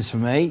Raiders, for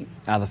me,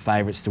 are the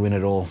favourites to win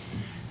it all.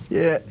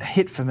 Yeah,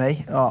 hit for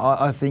me.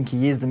 I think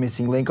he is the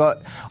missing link. I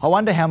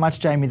wonder how much,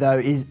 Jamie,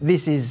 though,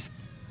 this is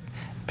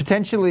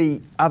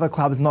potentially other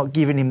clubs not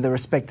giving him the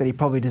respect that he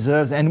probably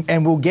deserves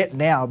and will get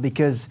now,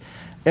 because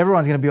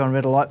everyone's going to be on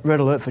red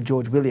alert for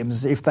George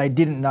Williams. If they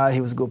didn't know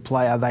he was a good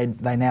player,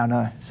 they now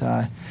know.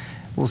 So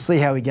we'll see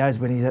how he goes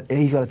when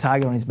he's got a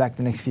target on his back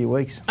the next few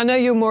weeks. I know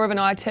you're more of an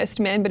eye test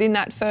man, but in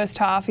that first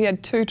half, he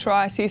had 2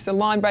 try assists, a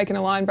line break and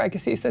a line break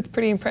assist. That's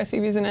pretty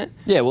impressive, isn't it?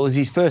 Yeah, well, it's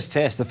his first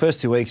test. The first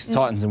 2 weeks,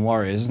 Titans and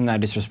Warriors, no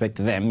disrespect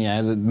to them,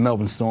 the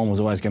Melbourne Storm was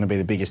always going to be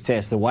the biggest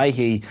test. The way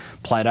he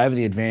played over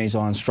the advantage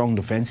line, strong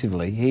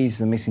defensively, he's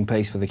the missing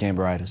piece for the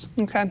Canberra Raiders.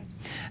 Okay.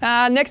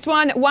 Next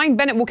one, Wayne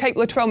Bennett will keep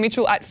Latrell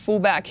Mitchell at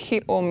fullback.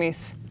 Hit or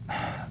miss?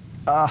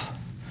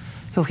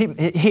 He'll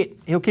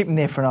keep him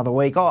there for another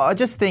week. I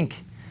just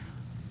think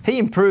he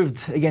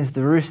improved against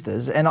the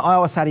Roosters, and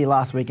I sat here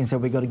last week and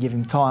said we've got to give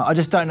him time. I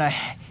just don't know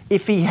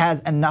if he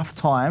has enough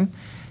time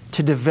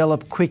to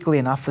develop quickly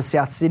enough for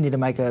South Sydney to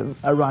make a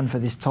run for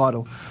this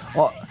title.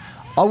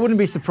 I wouldn't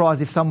be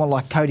surprised if someone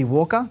like Cody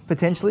Walker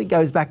potentially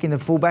goes back into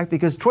fullback,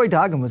 because Troy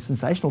Dargan was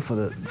sensational for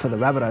the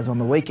Rabbitohs on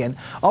the weekend.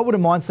 I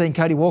wouldn't mind seeing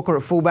Cody Walker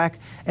at fullback,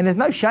 and there's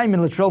no shame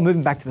in Latrell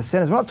moving back to the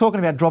centres. We're not talking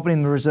about dropping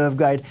in the reserve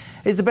grade.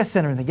 He's the best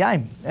centre in the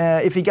game.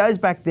 If he goes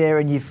back there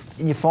and you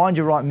find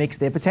your right mix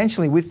there,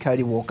 potentially with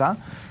Cody Walker,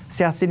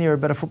 South Sydney are a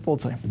better football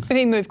team. But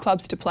he moved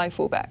clubs to play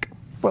fullback.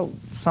 Well,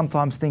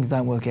 sometimes things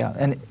don't work out,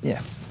 and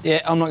Yeah,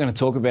 I'm not going to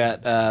talk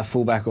about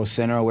fullback or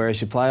centre or where he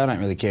should play. I don't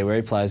really care where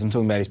he plays. I'm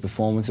talking about his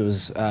performance. It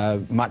was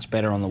much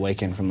better on the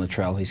weekend from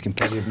Latrell. His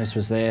competitiveness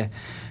was there,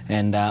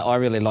 and I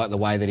really like the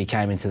way that he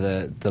came into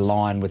the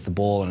line with the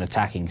ball and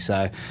attacking.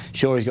 So,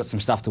 sure, he's got some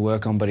stuff to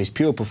work on, but his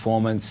pure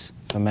performance,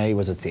 for me,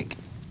 was a tick.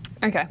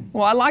 Okay.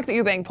 Well, I like that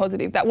you're being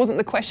positive. That wasn't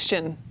the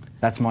question.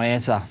 That's my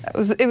answer. It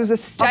was a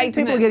statement. I think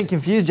people are getting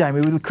confused,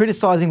 Jamie, with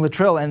criticising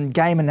Latrell and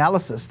game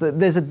analysis.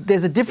 There's a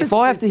difference. If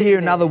I have to hear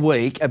another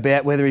week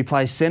about whether he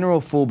plays centre or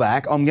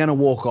fullback, I'm going to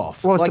walk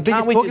off. Well, it's the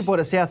biggest talking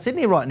point at South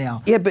Sydney right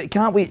now. Yeah, but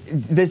can't we?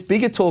 There's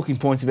bigger talking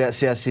points about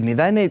South Sydney.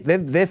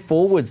 Their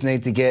forwards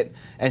need to get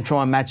and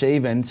try and match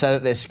even so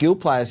that their skilled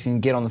players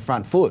can get on the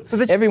front foot.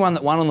 Everyone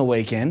that won on the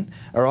weekend,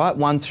 all right,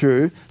 won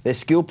through their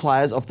skilled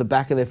players off the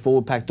back of their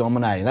forward pack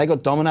dominating. They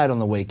got dominated on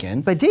the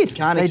weekend. They did. You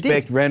can't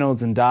expect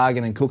Reynolds and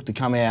Dargan and Cook to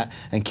come out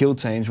and kill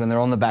teams when they're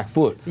on the back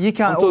foot. I'm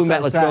talking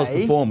about Latrell's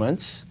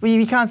performance. Well,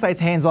 you can't say it's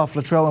hands off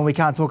Latrell and we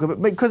can't talk about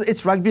it because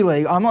it's rugby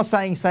league. I'm not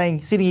sitting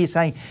here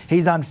saying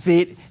he's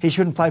unfit, he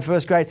shouldn't play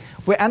first grade.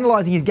 We're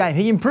analysing his game.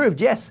 He improved,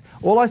 yes.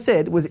 All I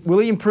said was, will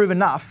he improve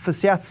enough for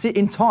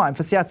in time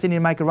for South Sydney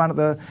to make a run at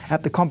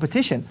at the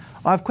competition.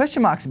 I have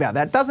question marks about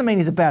that. It doesn't mean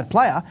he's a bad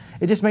player.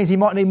 It just means he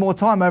might need more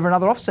time over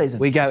another off-season.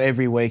 We go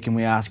every week and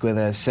we ask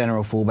whether centre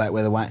or fullback,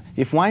 whether Wayne...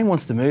 If Wayne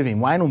wants to move him,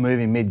 Wayne will move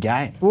him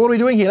mid-game. Well, what are we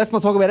doing here? Let's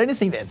not talk about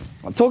anything then.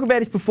 I'll talk about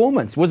his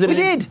performance. Was it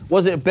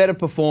a better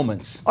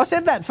performance? I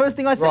said that. First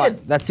thing I said.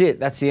 Right, that's it.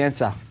 That's the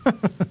answer.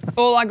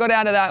 All I got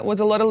out of that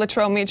was a lot of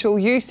Latrell Mitchell.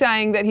 You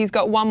saying that he's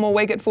got one more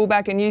week at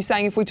fullback, and you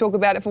saying if we talk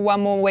about it for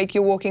one more week,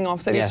 you're walking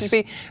off. So this should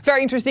be a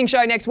very interesting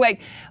show next week.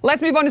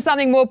 Let's move on to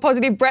something more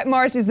positive. Brett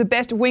Morris is the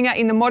best winger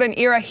in the modern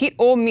era. Hit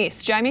or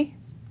miss, Jamie?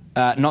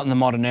 Not in the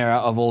modern era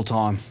of all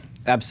time.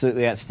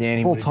 Absolutely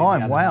outstanding. Full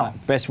time, wow.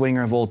 Best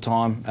winger of all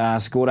time.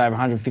 Scored over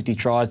 150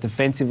 tries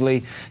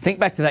defensively. Think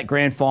back to that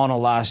grand final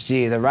last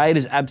year. The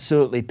Raiders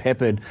absolutely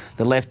peppered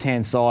the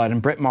left-hand side,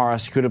 and Brett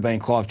Morris could have been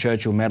Clive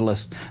Churchill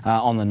medalist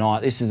on the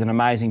night. This is an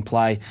amazing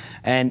play.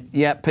 And,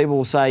 yeah, people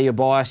will say you're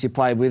biased, you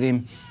played with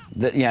him.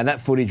 That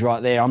footage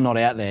right there, I'm not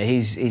out there.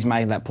 He's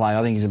made that play.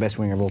 I think he's the best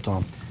winger of all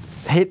time.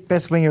 Hit,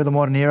 best winger of the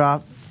modern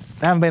era.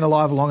 They haven't been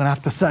alive long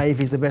enough to say if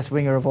he's the best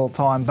winger of all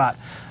time, but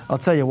I'll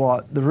tell you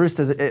what, the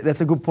Roosters,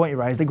 that's a good point you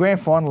raised. The grand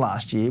final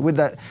last year, with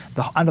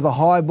under the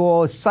high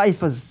ball, as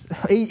safe as...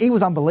 He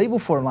was unbelievable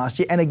for him last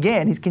year. And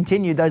again, he's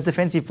continued those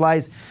defensive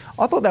plays.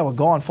 I thought they were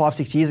gone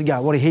 5-6 years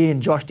ago, what he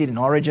and Josh did in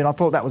Origin. I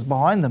thought that was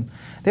behind them.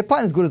 They're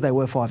playing as good as they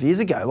were 5 years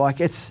ago. Like,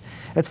 it's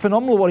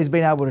phenomenal what he's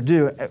been able to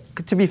do.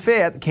 To be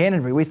fair, at the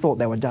Canterbury, we thought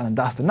they were done and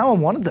dusted. No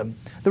one wanted them.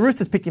 The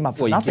Roosters picked him up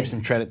for nothing. Well,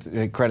 you give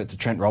some credit to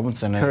Trent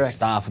Robinson and his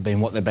staff have been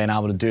what they've been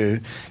able to do,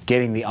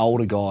 getting the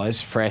older guys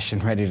fresh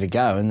and ready to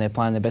go, and they're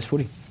playing their best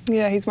footy.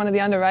 Yeah, he's one of the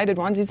underrated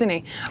ones, isn't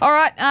he? All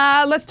right,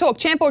 let's talk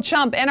Champ or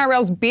Chump,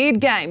 NRL's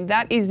beard game.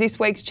 That is this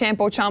week's Champ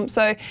or Chump.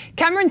 So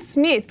Cameron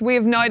Smith, we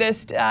have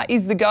noticed,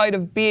 is the GOAT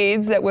of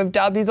beards that we've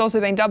dubbed. He's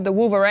also been dubbed the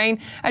Wolverine,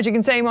 as you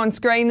can see him on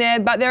screen there.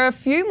 But there are a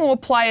few more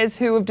players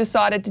who have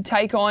decided to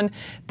take on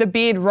the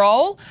beard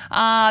role.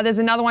 There's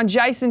another one,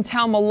 Jason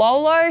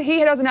Taumalolo.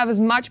 He doesn't have as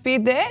much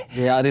beard there.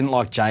 Yeah, I didn't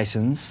like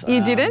Jason's.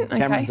 You didn't?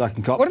 Cameron's okay. I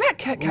can cop. What about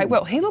Kurt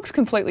Capewell? He looks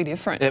completely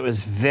different. It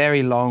was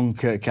very long,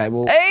 Kurt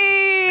Capewell.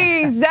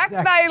 Hey, Zach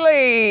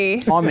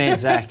Bailey. My man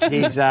Zach.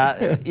 He's,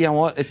 you know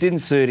what? It didn't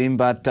suit him,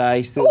 but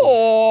he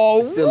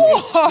still.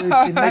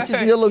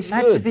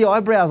 Matches the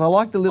eyebrows. I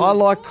like the little. I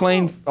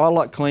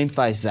like clean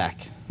face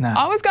Zach. No.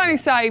 I was going to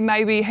say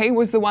maybe he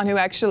was the one who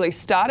actually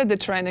started the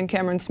trend, and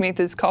Cameron Smith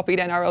has copied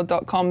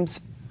NRL.com's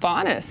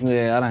finest.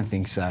 Yeah, I don't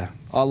think so.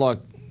 I like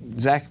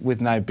Zach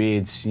with no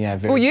beards. Yeah,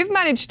 well, you've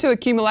managed to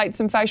accumulate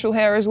some facial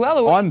hair as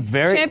well. I'm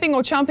very champing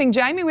or chumping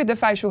Jamie with the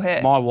facial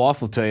hair. My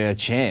wife will tell you,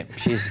 champ.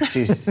 She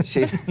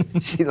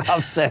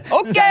loves it.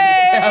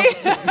 Okay.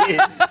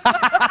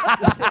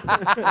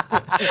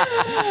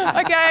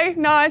 Okay,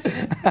 nice.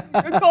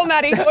 Good call,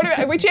 Maddie.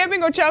 Are we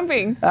champing or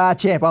chumping?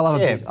 Champ. I love a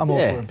beard. I'm all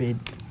for a beard.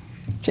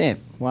 Champ.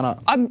 Why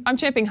not? I'm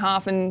champing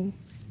half and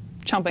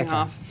chumping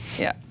half.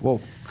 Yeah.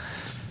 Whoa.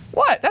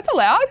 What? That's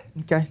allowed.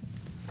 Okay.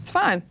 It's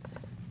fine.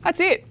 That's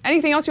it.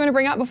 Anything else you want to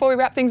bring up before we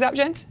wrap things up,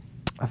 gents?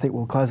 I think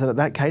we'll close it at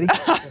that, Katie.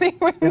 I think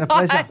it's been a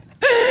pleasure.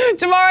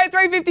 Tomorrow,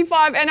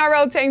 3:55,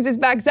 NRL Teams is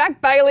back.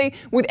 Zach Bailey,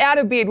 without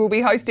a beard, will be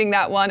hosting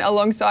that one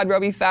alongside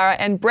Robbie Farah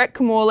and Brett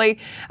Kamorley.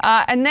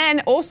 And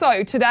then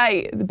also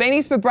today, the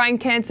Beanies for Brain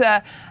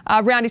Cancer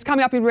round is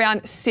coming up in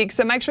round 6.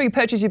 So make sure you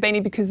purchase your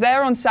beanie because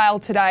they're on sale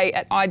today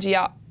at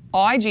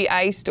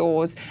IGA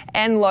stores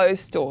and Lowe's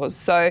stores.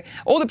 So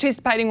all the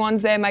participating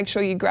ones there, make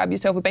sure you grab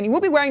yourself a beanie. We'll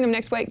be wearing them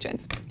next week,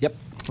 gents. Yep.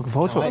 Looking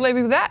forward to it. We'll leave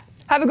you with that.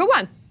 Have a good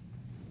one.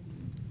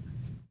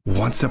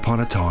 Once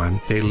upon a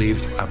time, there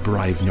lived a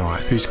brave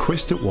knight whose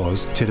quest it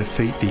was to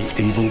defeat the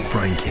evil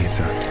brain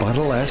cancer. But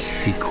alas,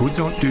 he could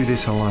not do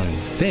this alone.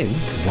 Then,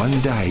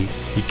 one day,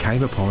 he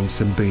came upon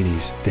some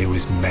beanies. There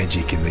was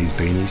magic in these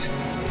beanies.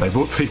 They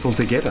brought people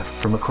together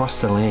from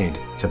across the land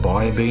to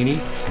buy a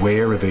beanie,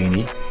 wear a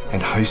beanie,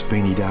 and host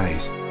beanie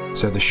days.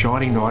 So the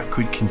Shining Knight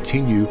could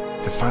continue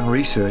the fun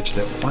research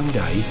that one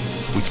day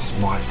would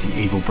smite the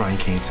evil brain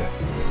cancer.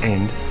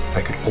 And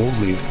they could all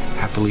live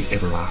happily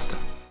ever after.